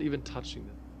 I wasn't even touching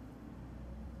it.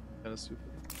 Kind of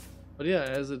stupid. But yeah,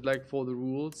 as it like for the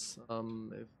rules,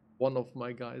 if one of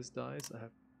my guys dies, I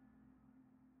have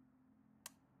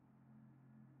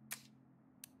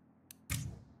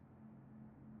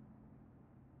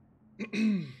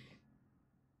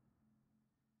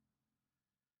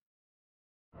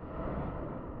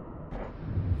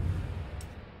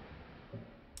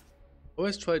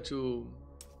always try to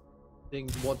think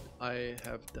what I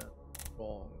have done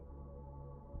wrong.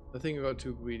 I think I got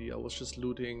too greedy. I was just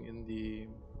looting in the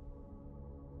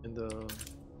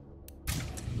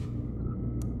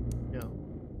yeah.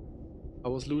 I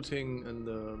was looting in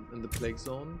the plague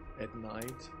zone at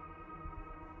night.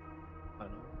 I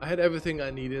don't know. I had everything I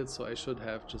needed, so I should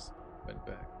have just went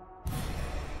back.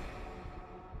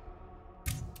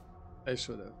 I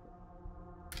should have.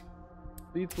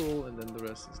 Lethal, and then the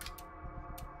rest is.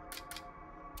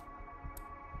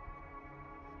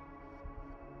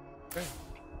 Okay.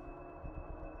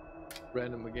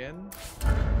 Random again.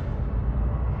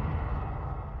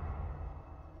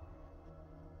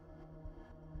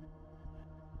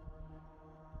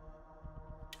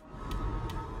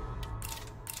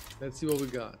 Let's see what we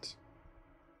got.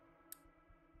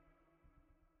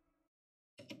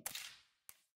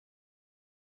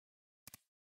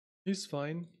 He's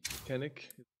fine.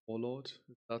 Mechanic, his warlord,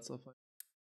 his stats are fine.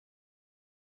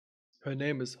 Her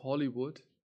name is Hollywood.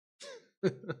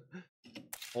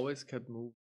 Always kept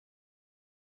moving.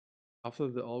 After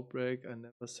the outbreak, I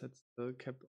never sat still,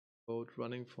 kept on the boat,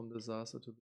 running from disaster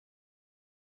to.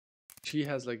 She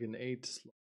has like an 8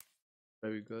 slot.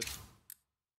 Very good.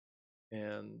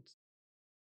 And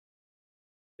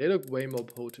they look way more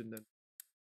potent than.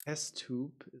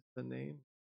 S-Tube is the name.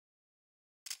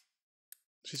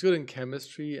 She's good in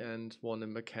chemistry and one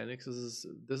in mechanics.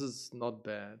 This is not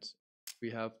bad. We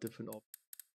have different options.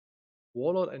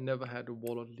 Warlord, I never had a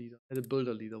warlord leader. I had a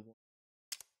builder leader one.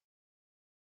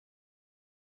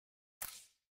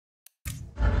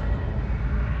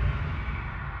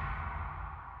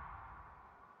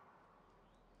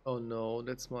 Oh no,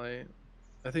 that's my...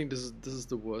 I think this is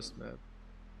the worst map.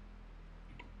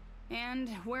 And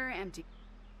we're empty.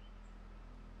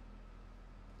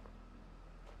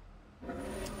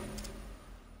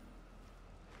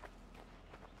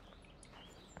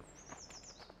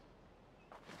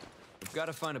 We've got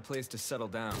to find a place to settle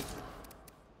down.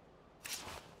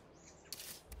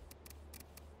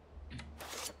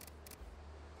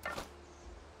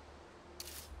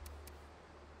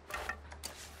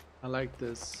 I like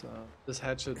this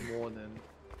hatchet more than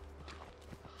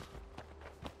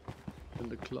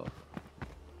the club.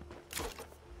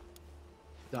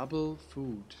 Double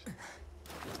food.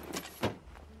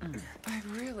 I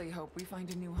really hope we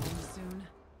find a new home soon.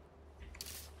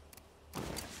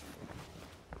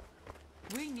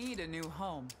 We need a new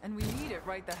home, and we need it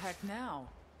right the heck now.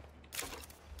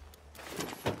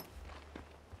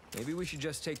 Maybe we should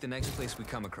just take the next place we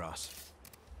come across.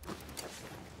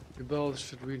 We both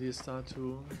should really start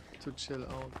to chill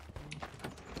out.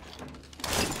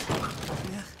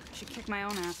 Ugh, I should kick my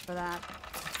own ass for that.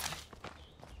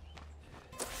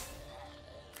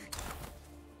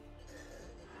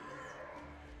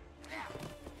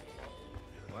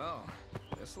 Well,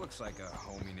 this looks like a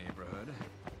homey neighborhood.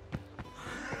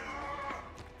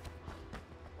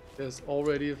 There's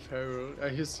already a feral. Are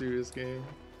you serious, game?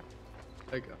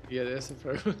 Like, yeah, there's a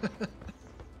feral.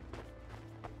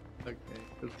 Okay,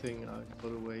 good thing I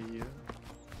got away here.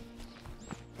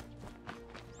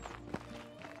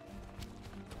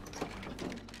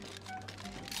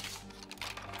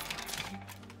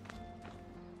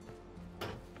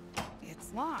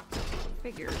 It's locked.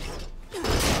 Figures.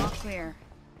 All clear.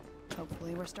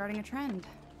 Hopefully we're starting a trend.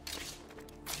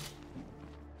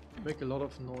 Make a lot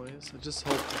of noise. I just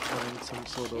hope to find some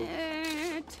sort of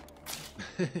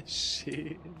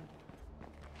shit.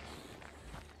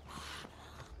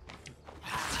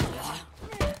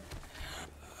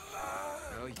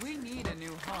 We need a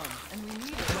new home, and we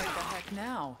need it right the heck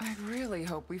now. I really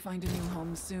hope we find a new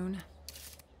home soon.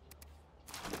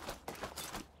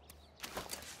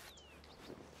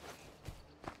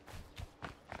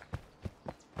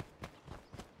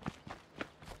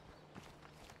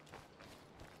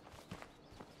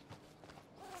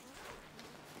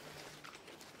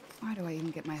 Why do I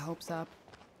even get my hopes up?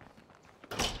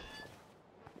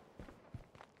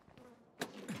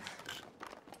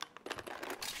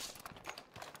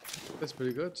 That's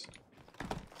pretty good.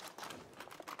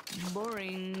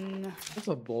 Boring. That's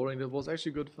not boring, that was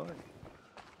actually good fight.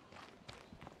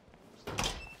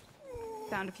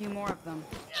 Found a few more of them.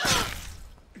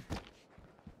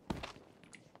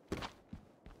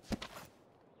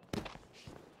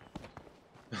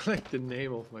 I like the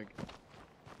name of my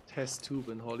test tube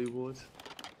in Hollywood.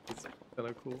 It's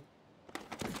kinda cool.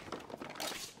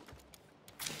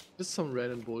 Just some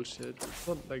random bullshit. It's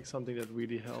not like something that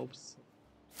really helps.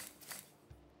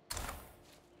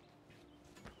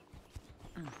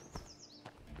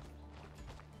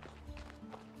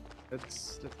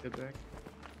 Let's get back.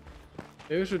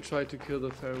 Maybe we should try to kill the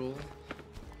feral.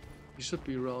 He should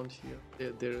be around here.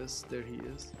 There he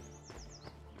is.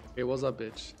 Okay, what's up,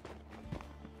 bitch?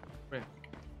 Come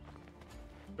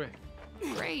here.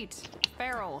 Great.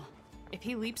 Feral. If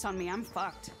he leaps on me, I'm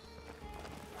fucked.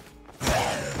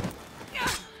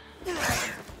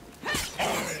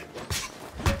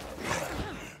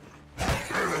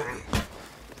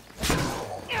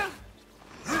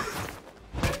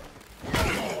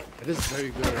 That is very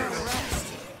good.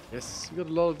 Yes, you got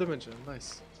a lot of damage.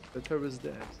 Nice. The terror is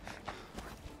dead.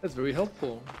 That's very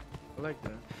helpful. I like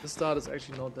that. The start is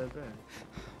actually not that bad.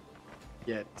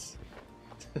 Yet.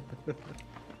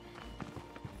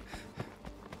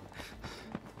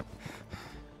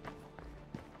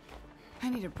 I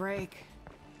need a break.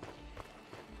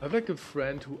 I have like a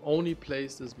friend who only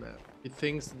plays this map. He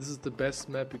thinks this is the best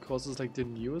map because it's like the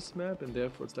newest map and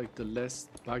therefore it's like the less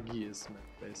buggiest map,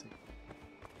 basically.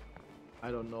 I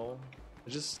don't know. I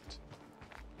just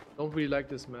don't really like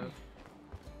this map.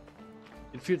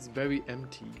 It feels very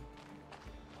empty.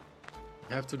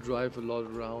 You have to drive a lot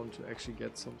around to actually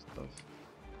get some stuff.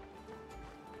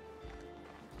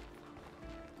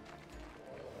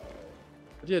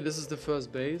 But yeah, this is the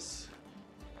first base.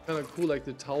 Kinda cool, like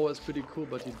the tower is pretty cool,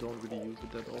 but you don't really use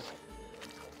it that often.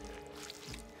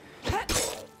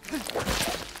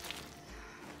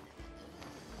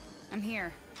 I'm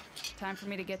here. Time for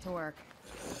me to get to work.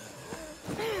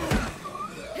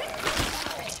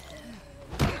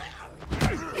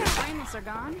 Brainless are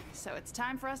gone, so it's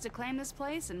time for us to claim this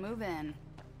place and move in.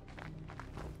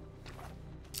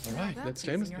 Alright, That let's sticks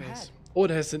claim in this your place. head. Oh,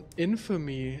 it has an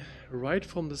infamy right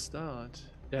from the start.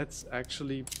 That's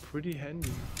actually pretty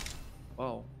handy.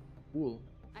 Wow, cool.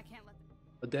 I can't let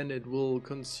but then it will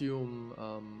consume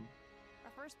Our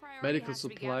first priority medical has to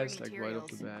be supplies gathering like right off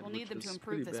the materials. bat, We'll need which them to is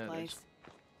improve pretty this bad, place.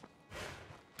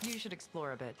 You should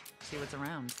explore a bit, see what's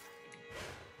around.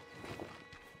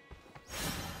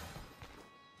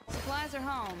 Supplies are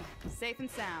home, safe and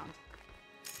sound.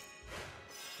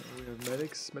 We have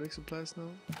medic supplies now.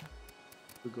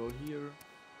 We'll go here.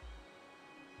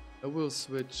 I will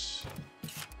switch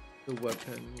the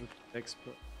weapon with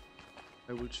expert.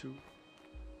 I will choose.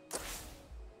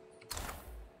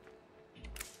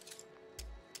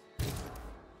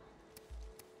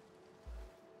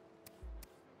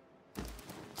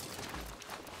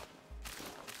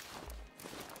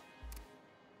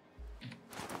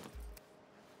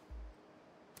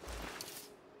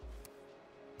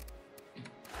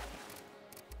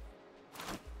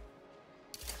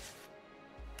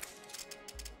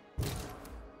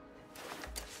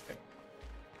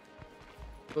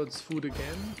 So it's food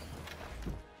again.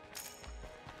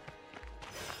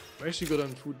 We're actually good on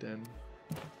food then.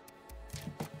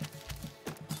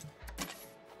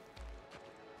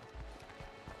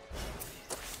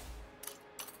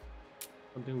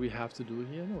 Something we have to do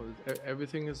here? No,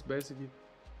 everything is basically...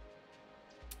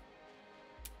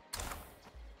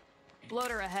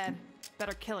 Bloater ahead.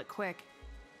 Better kill it quick.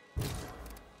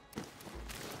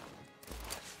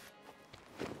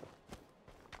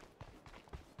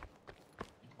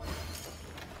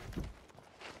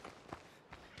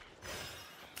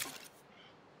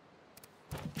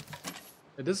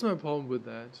 And this is my problem with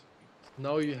that.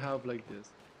 Now you have like this.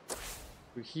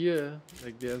 So here,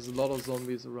 like there's a lot of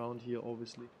zombies around here,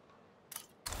 obviously.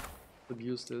 Could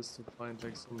use this to find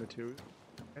like some material.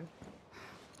 Okay.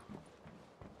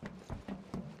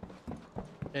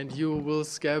 And you will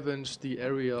scavenge the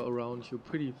area around you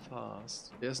pretty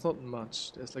fast. There's not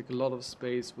much. There's like a lot of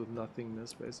space with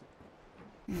nothingness, basically.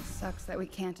 It sucks that we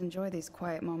can't enjoy these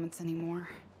quiet moments anymore.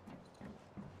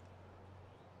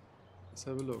 Let's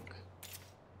have a look.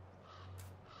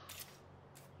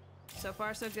 So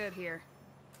far, so good here.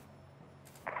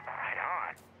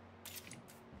 Right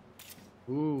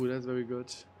on. Ooh, that's very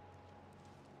good.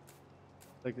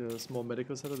 Like a small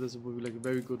medical center. This will be like a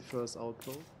very good first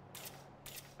outpost.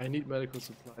 I need medical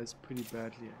supplies pretty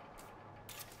badly.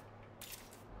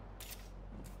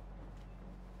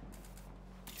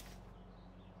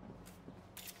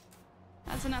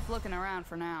 That's enough looking around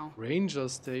for now. Ranger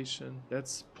station.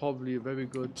 That's probably a very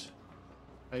good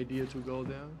idea to go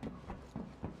there.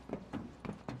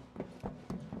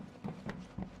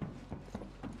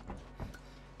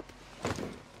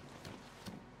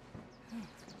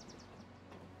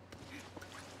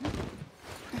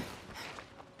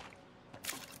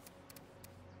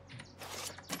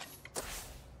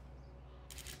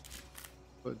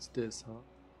 What's this, huh?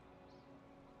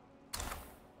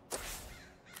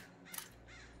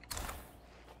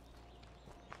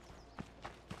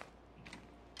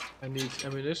 I need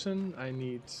ammunition, I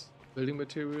need building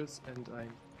materials, and I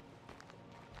need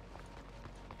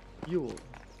fuel.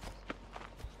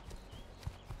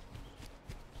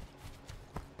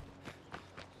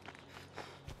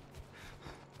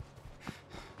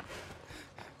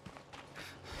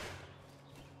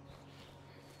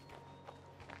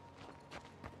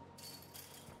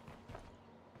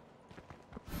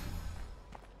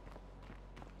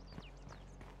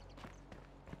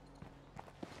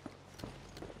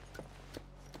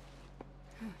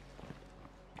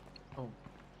 Oh,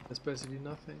 that's basically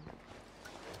nothing.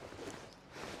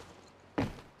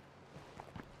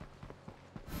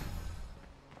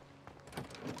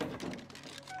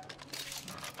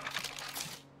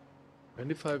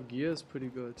 $25 gear is pretty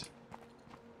good.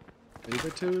 Any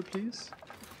material, please?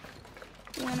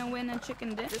 Winner,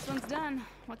 chicken dinner. This one's done.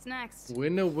 What's next?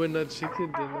 Winner,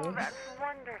 chicken Oh, dinner. that's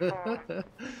wonderful.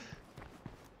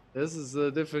 This is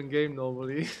a different game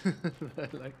normally. I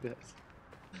like that.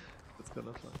 That's kind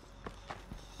of fun.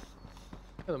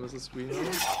 Can I miss a screen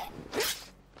now?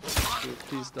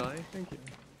 Please die. Thank you.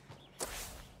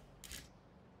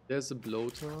 There's a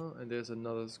bloater and there's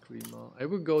another screamer. I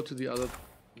will go to the other.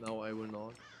 No, I will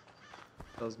not.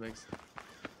 Does make sense.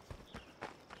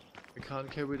 I can't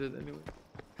carry that anyway.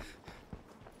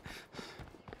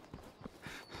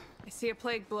 I see a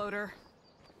plague bloater.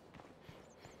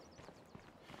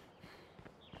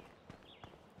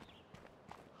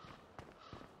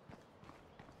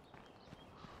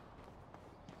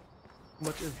 How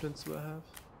much influence do I have?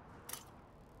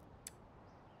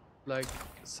 Like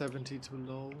 70 too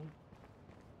low.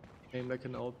 Aim like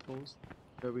an outpost.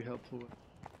 Very helpful.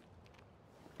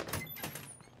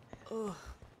 Ugh,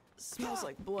 smells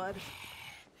like blood.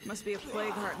 Must be a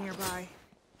plague heart nearby.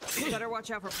 Better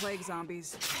watch out for plague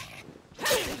zombies.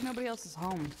 Nobody else is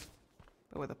home.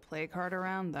 But with a plague heart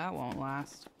around, that won't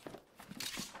last.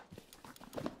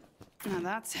 Now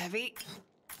that's heavy.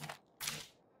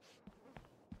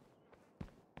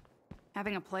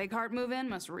 Having a plague heart move in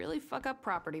must really fuck up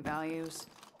property values.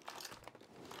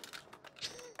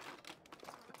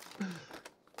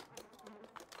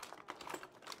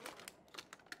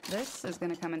 This is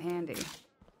gonna come in handy.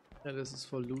 Yeah, this is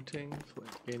for looting, for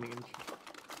gaining influence.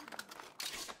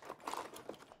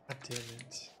 God damn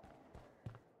it.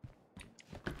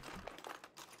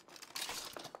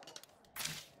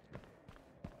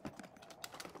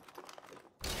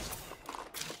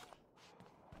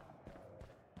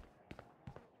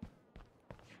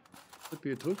 Could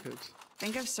be a toolkit.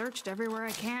 Think I've searched everywhere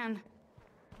I can.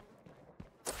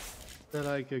 Is there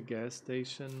like a gas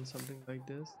station, something like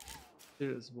this?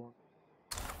 There is one.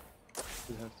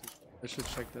 We'll have to. I should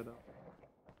check that out.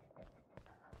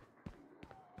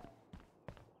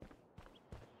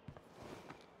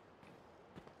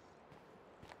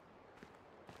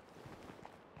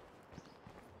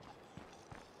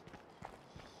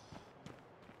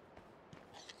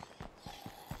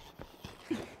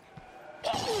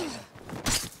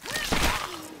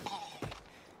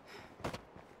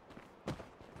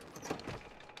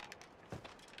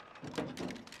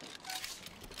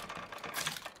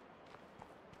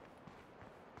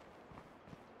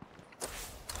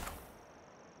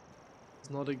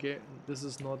 Not a game. This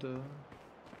is not a.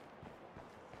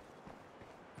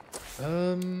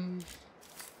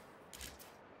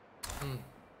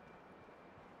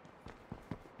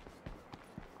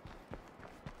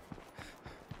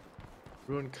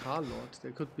 Ruined car lot.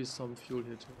 There could be some fuel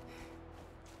here too.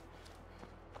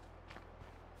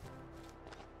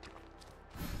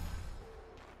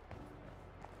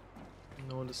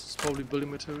 No, this is probably building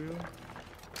material.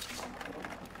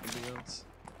 Something else.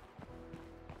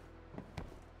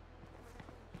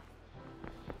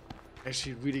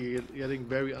 Actually, really getting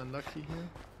very unlucky here.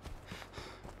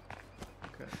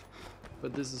 Okay,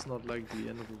 but this is not like the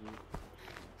end of the world.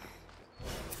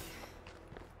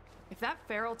 If that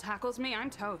feral tackles me, I'm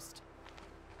toast.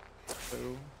 So,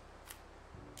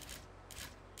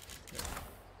 yeah.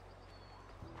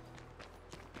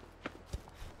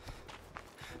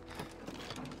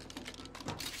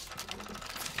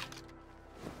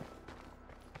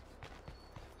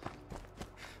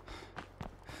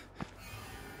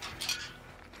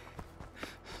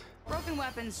 Broken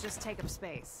weapons just take up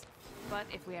space. But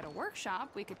if we had a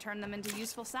workshop, we could turn them into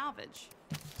useful salvage.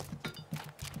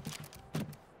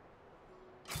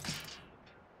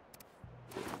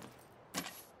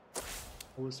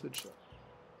 We'll switch up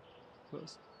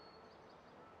first.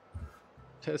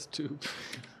 Test tube.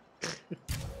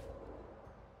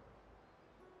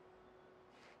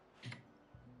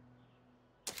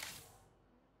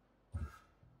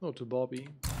 Oh, to Bobby.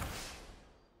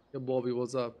 Yeah, Bobby,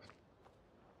 what's up?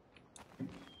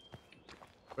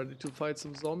 Ready to fight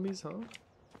some zombies, huh?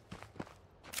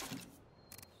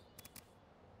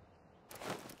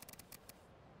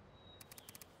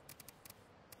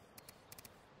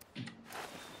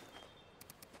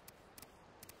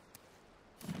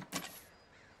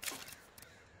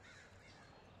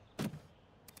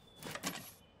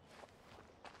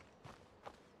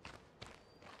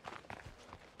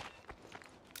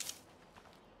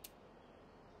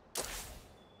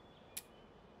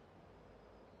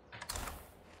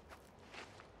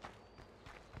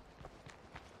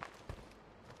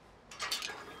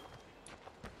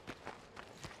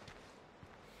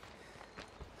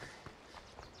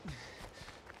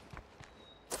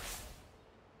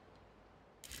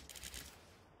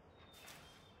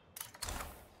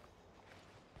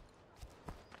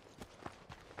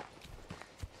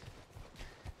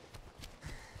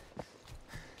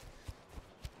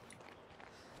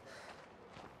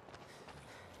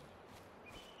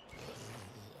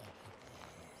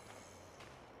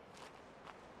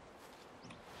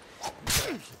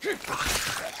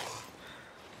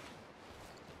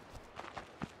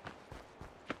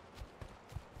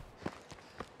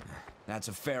 That's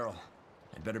a feral.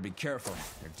 I'd better be careful.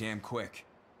 They're damn quick.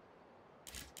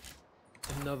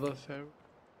 Another feral.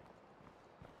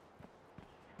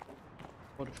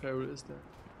 What feral is that?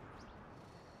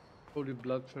 Holy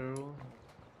blood feral.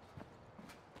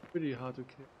 Pretty hard to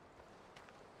kill.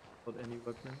 Without any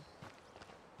weapon.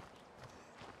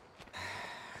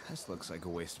 This looks like a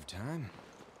waste of time.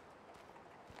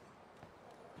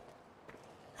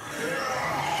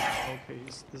 Okay,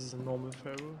 this is a normal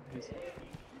feral.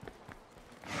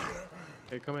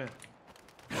 Hey, come here.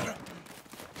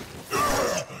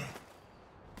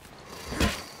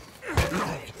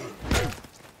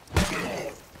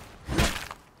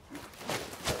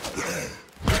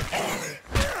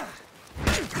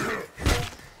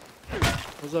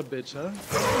 What's up, bitch, huh?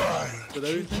 Did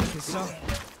everything? So,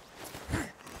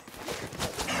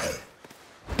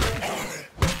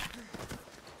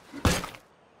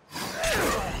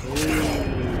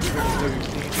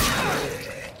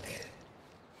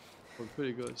 Oh,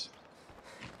 pretty good.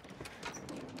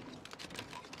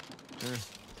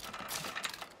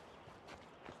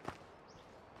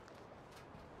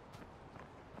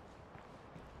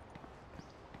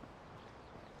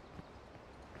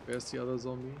 Where's the other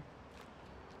zombie?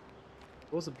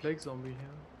 There was a plague zombie here.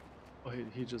 Oh,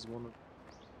 he just won it.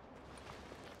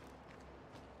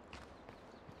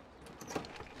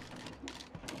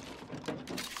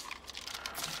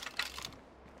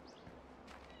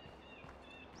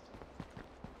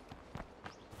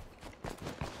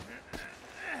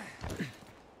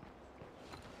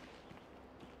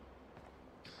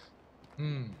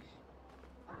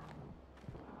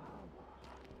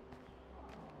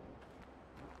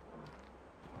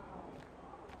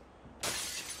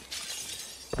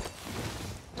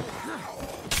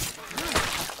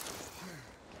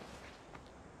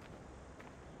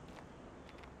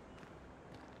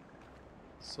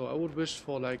 So I would wish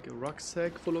for like a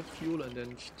rucksack full of fuel and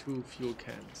then 2 fuel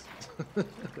cans.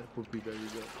 That would be very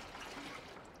good.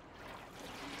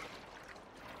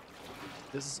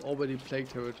 This is already plague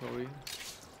territory.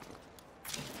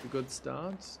 A good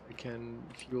start. I can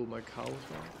fuel my cow as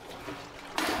well.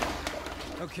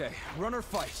 okay, run or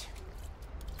fight.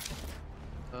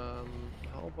 How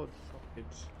about fight?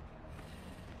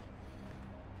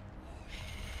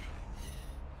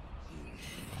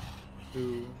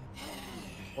 Two.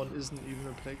 One isn't even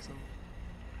a plague zone.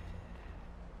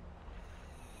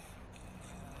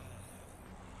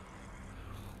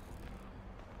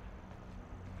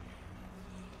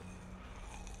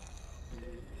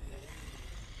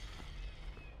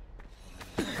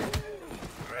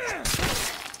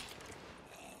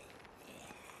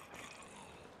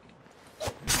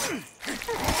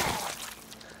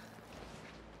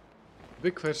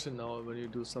 Big question now when you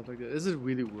do stuff like that. Is it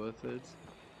really worth it?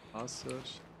 Fast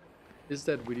search. Is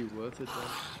that really worth it then?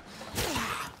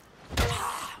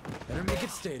 Better make it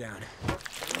stay down.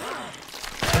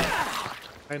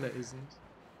 Kinda isn't.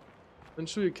 I'm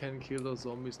sure you can kill those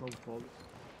zombies, no problem.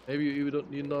 Maybe you don't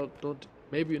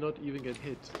maybe you not even get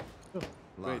hit. Oh,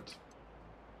 great.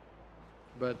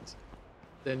 But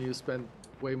then you spend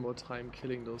way more time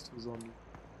killing those 2 zombies.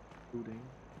 Looting.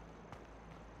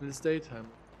 In it's daytime.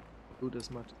 Loot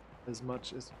as much as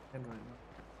you can right now.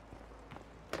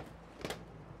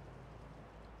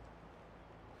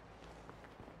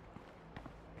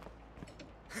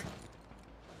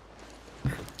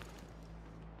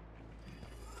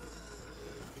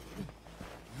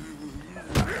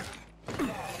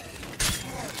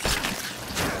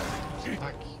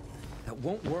 That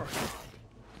won't work.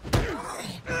 I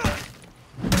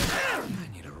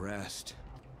need a rest.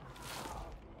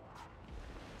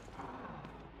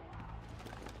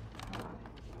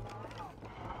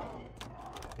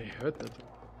 They heard that.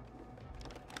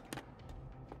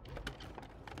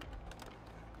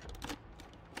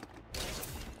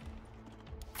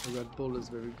 The Red Bull is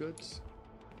very good.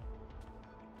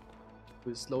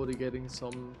 We're slowly getting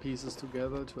some pieces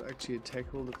together to actually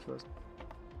tackle the first.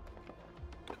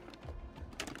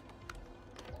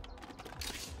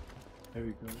 There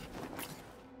we go.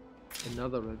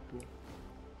 Another Red Bull.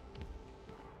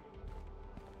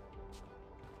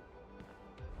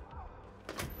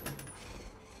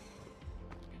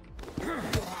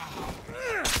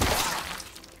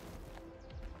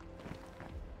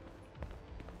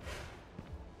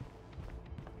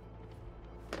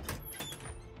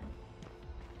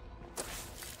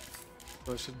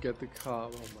 I should get the car.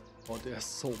 Oh my god, there's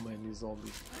so many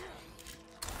zombies.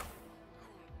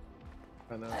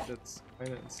 That's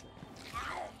kinda insane.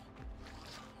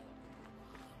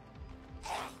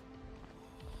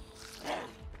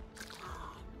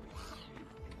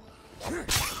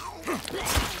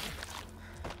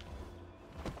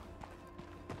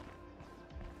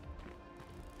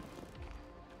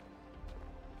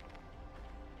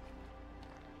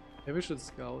 Maybe we should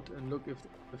scout and look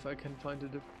if I can find a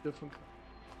different.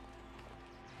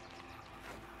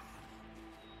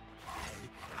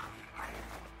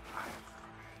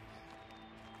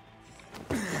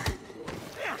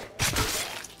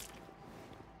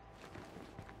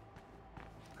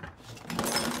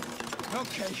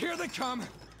 Okay, here they come.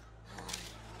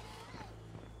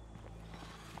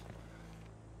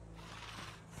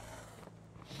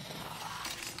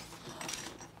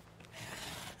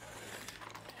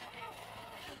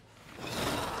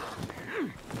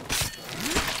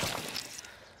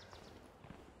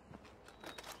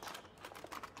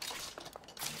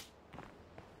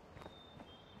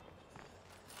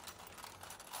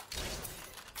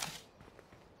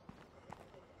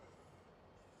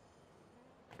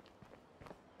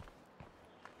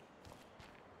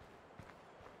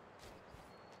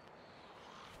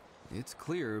 It's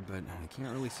clear, but I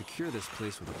can't really secure this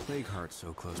place with a plague heart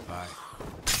so close by.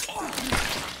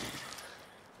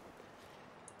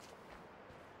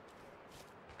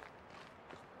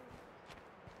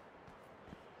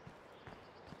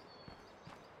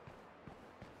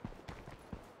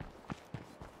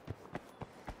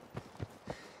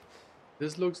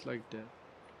 This looks like death.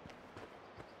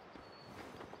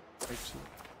 Actually.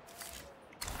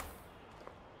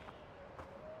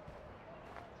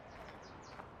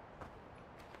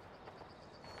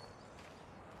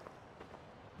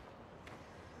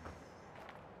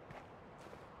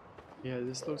 Yeah,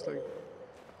 this looks like...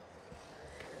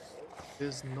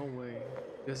 There's no way.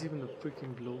 There's even a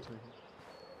freaking bloater here.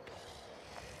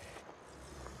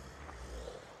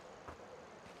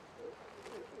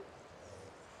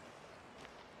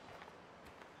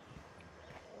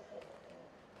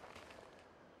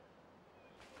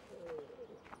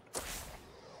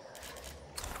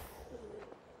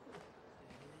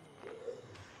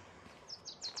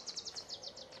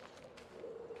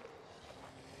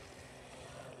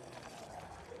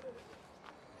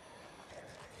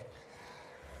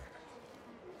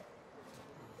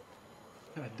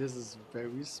 God, this is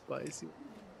very spicy.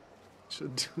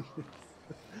 Should do this.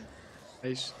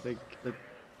 I should like, but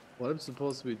what I'm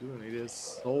supposed to be doing? Like, there's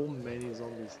so many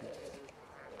zombies here.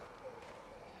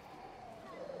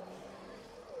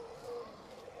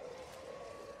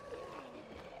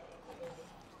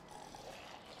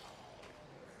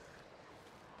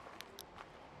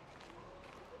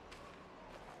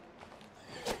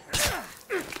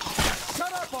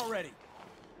 Shut up already!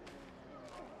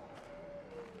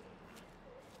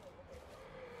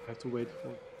 I have to wait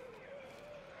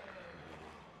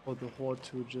for the horde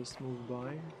to just move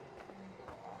by.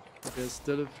 There's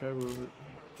still a feral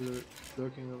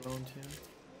lurking around here.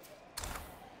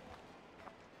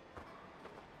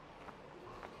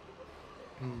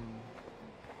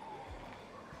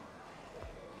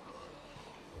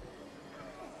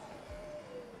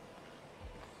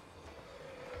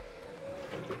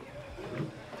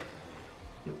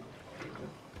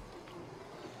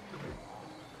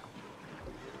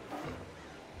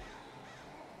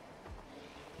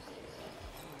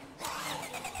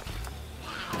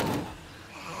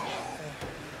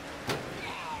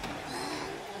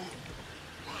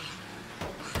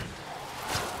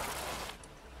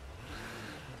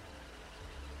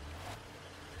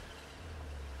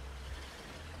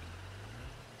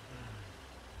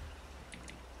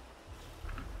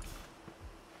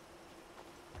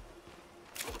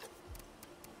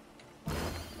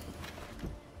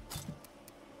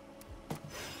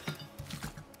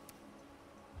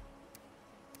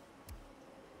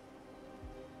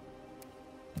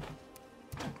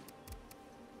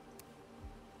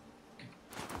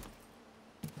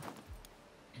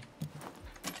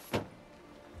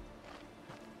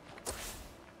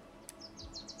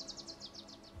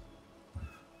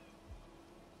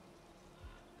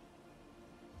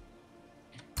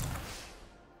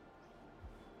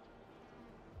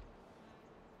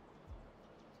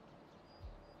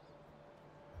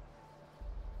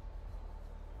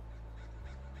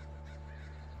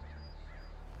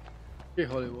 Okay,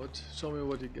 Hollywood, show me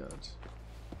what you got.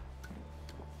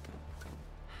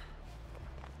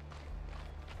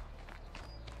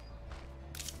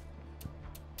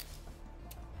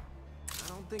 I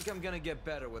don't think I'm gonna get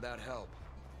better without help.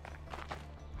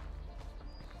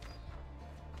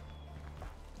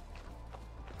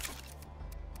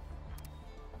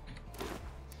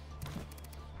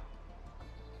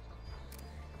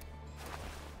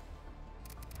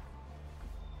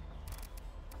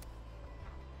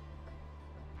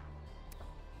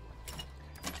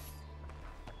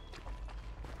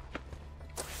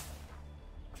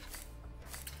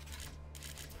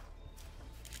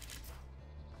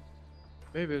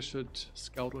 Maybe I should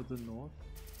scout with the north.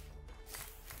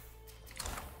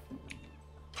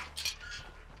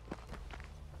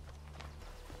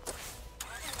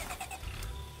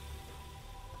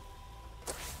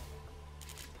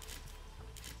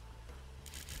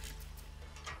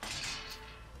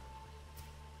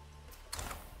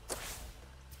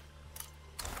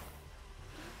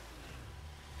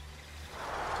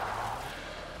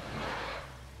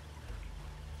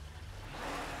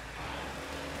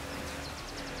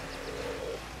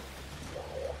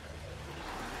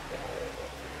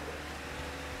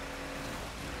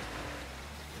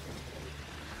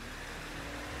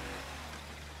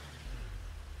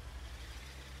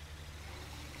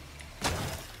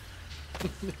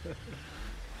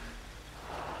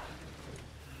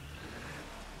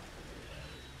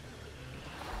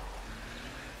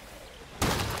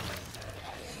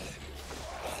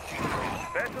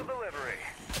 Special delivery.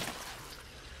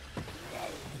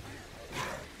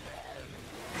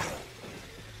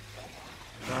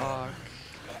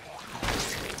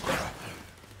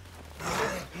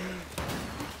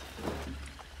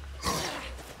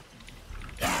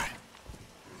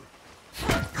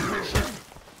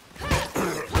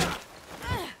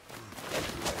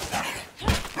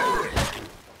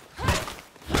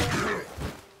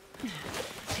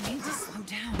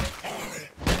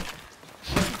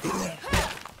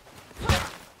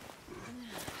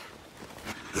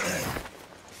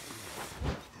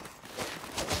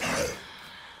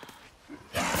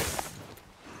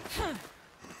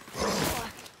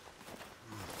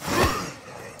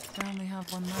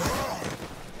 have one left.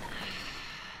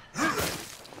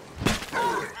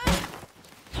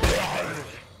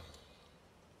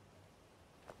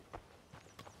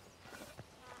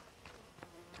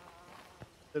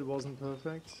 It wasn't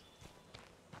perfect.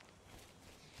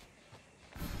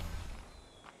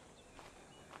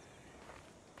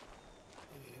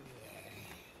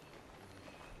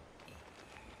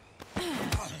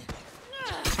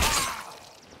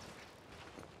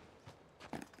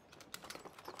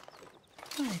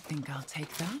 I think I'll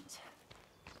take that.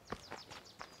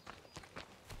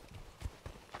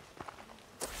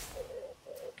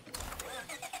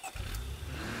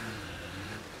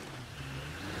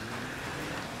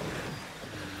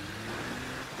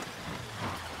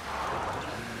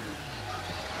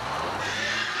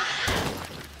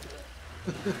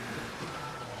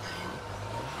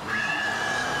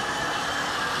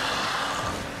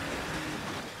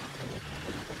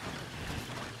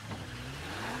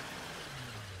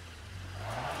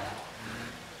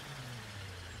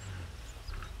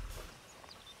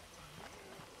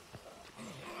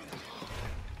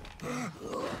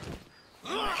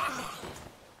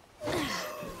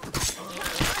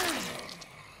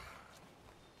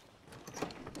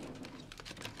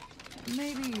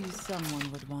 Maybe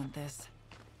someone would want this.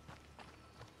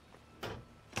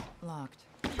 Locked.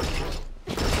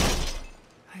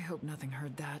 I hope nothing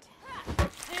heard that.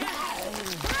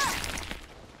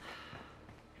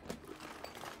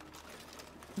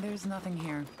 There's nothing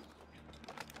here.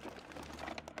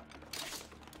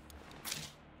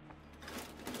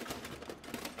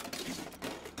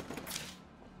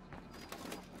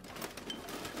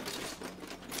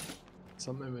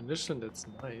 Some ammunition, that's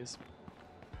nice.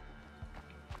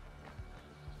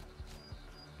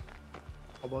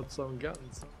 How about some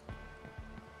guns?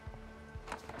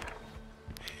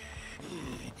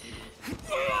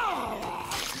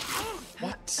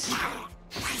 What?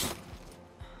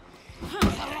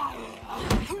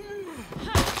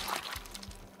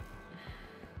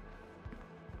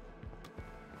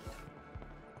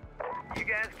 You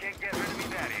guys can't get rid of me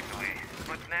that easily.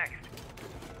 What's next?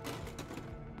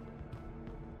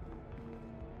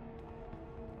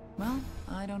 Well,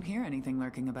 I don't hear anything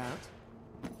lurking about.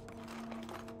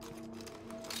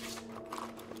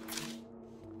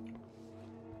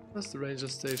 What does the ranger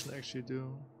station actually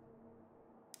do?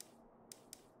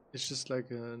 It's just like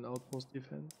an outpost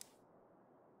defense.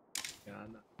 Yeah,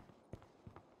 no.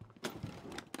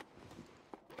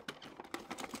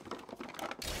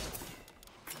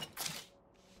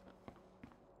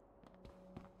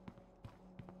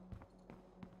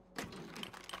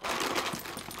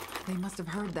 They must have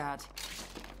heard that.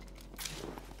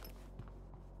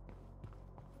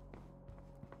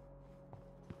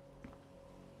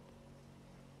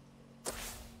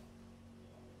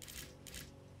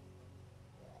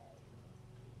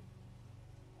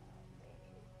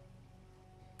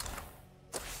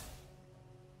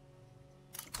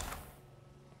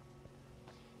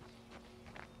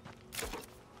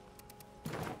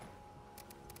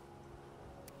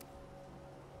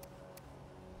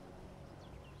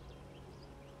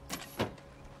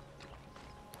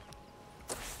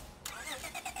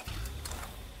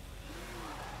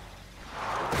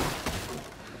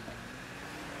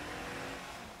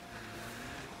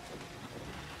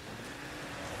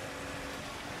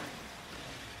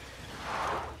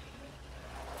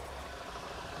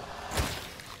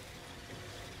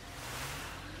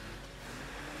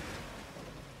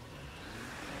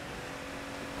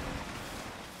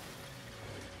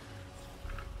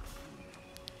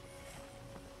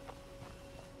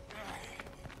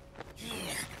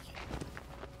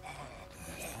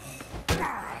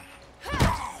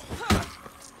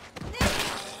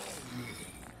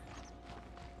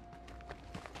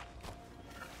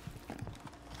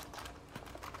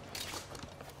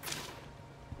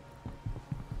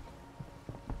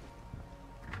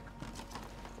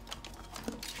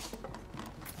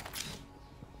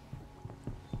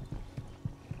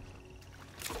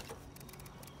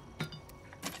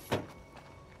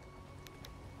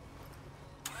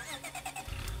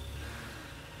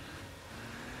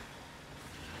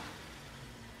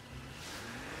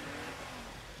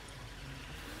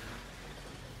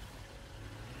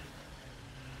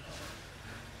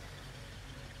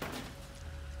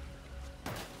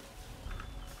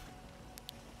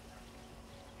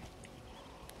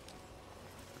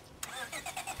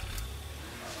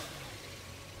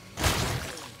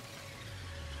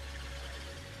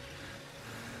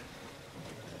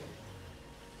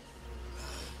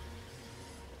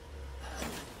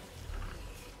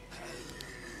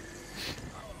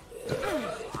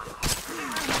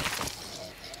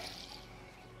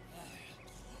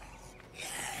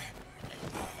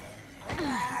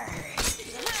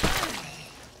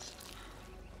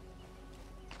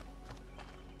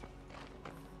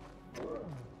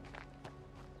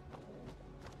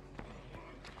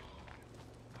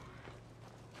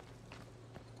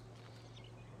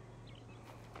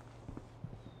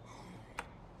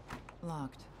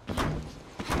 locked.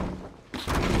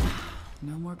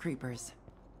 No more creepers.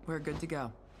 We're good to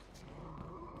go.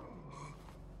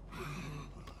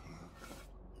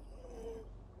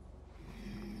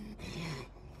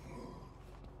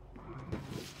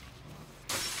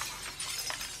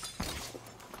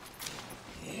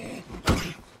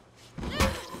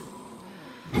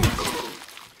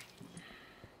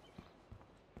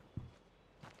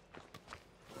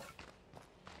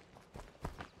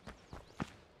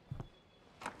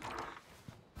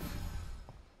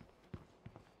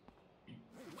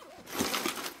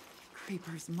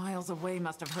 Creepers miles away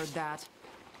must have heard that.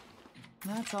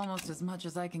 That's almost as much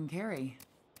as I can carry.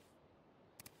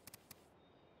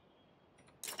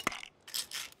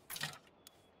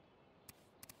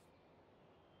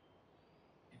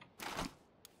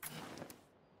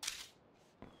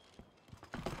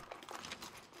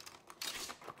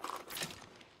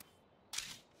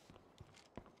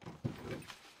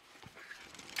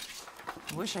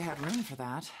 I wish I had room for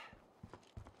that.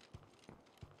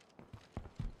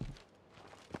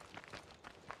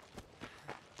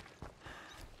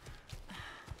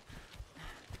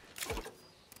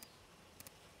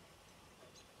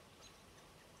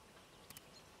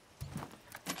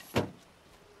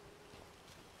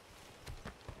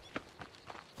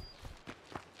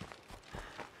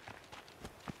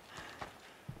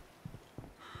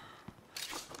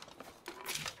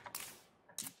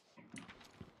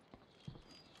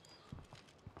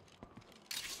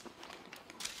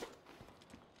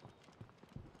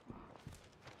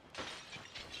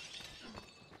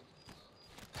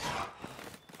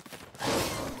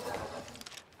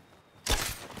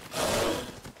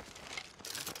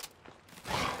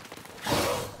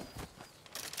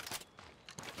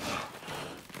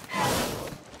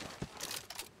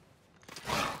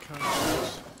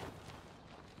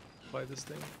 By this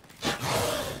thing.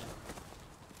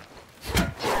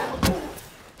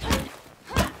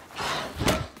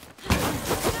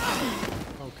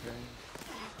 Okay.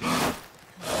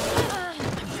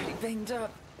 I'm pretty banged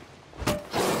up.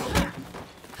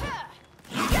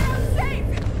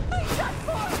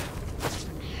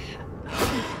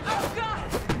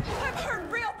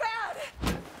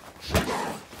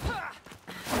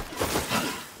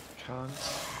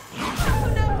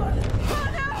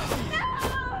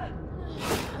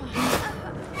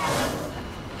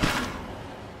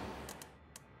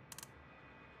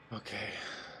 Okay.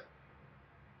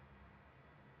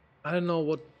 I don't know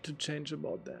what to change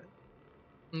about that.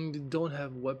 You don't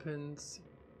have weapons,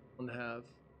 you don't have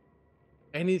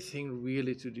anything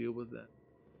really to deal with that.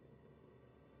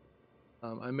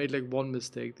 I made like one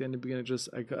mistake there in the beginning.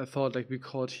 I thought like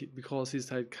because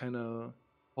he's like kind of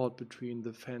caught between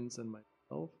the fence and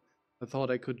myself, I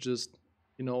thought I could just,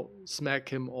 you know, smack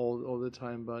him all the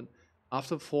time. But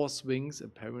after 4 swings,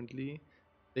 apparently,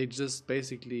 they just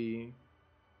basically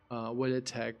will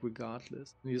attack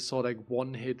regardless. And you saw like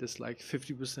one hit is like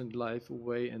 50% life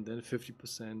away and then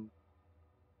 50%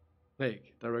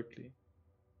 plague directly.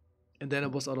 And then I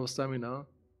was out of stamina,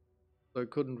 so I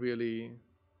couldn't really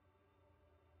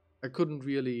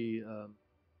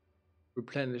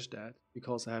replenish that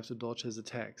because I have to dodge his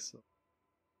attacks. So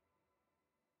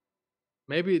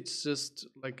maybe it's just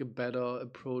like a better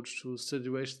approach to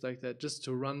situations like that, just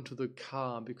to run to the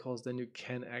car, because then you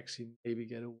can actually maybe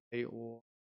get away. Or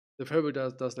if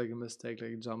everybody does like a mistake,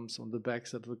 like jumps on the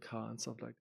backside of the car and stuff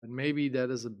like that. And maybe that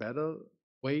is a better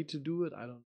way to do it. I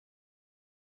don't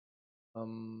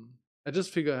know. I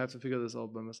just figure I have to figure this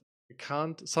out by myself. I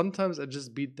can't. Sometimes I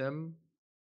just beat them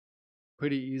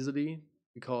pretty easily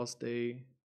because they,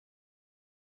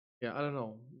 yeah, I don't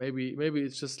know. Maybe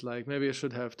it's just like, maybe I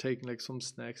should have taken like some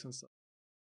snacks and stuff.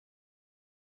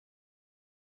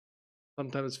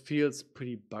 Sometimes it feels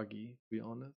pretty buggy, to be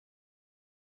honest.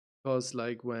 Because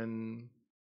like when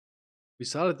we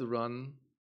started the run,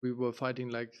 we were fighting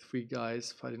like 3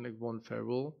 guys, fighting like 1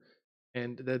 feral,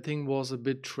 and that thing was a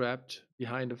bit trapped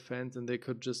behind a fence, and they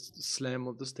could just slam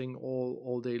on this thing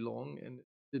all day long, and it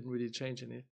didn't really change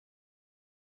anything.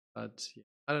 But yeah,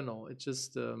 I don't know. It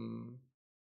just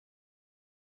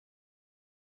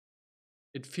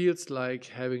it feels like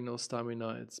having no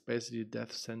stamina. It's basically a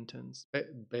death sentence,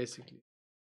 basically.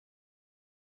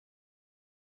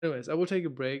 Anyways, I will take a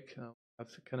break. I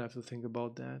kind of have to think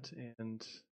about that, and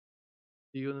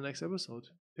see you in the next episode.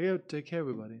 Take care,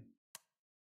 everybody.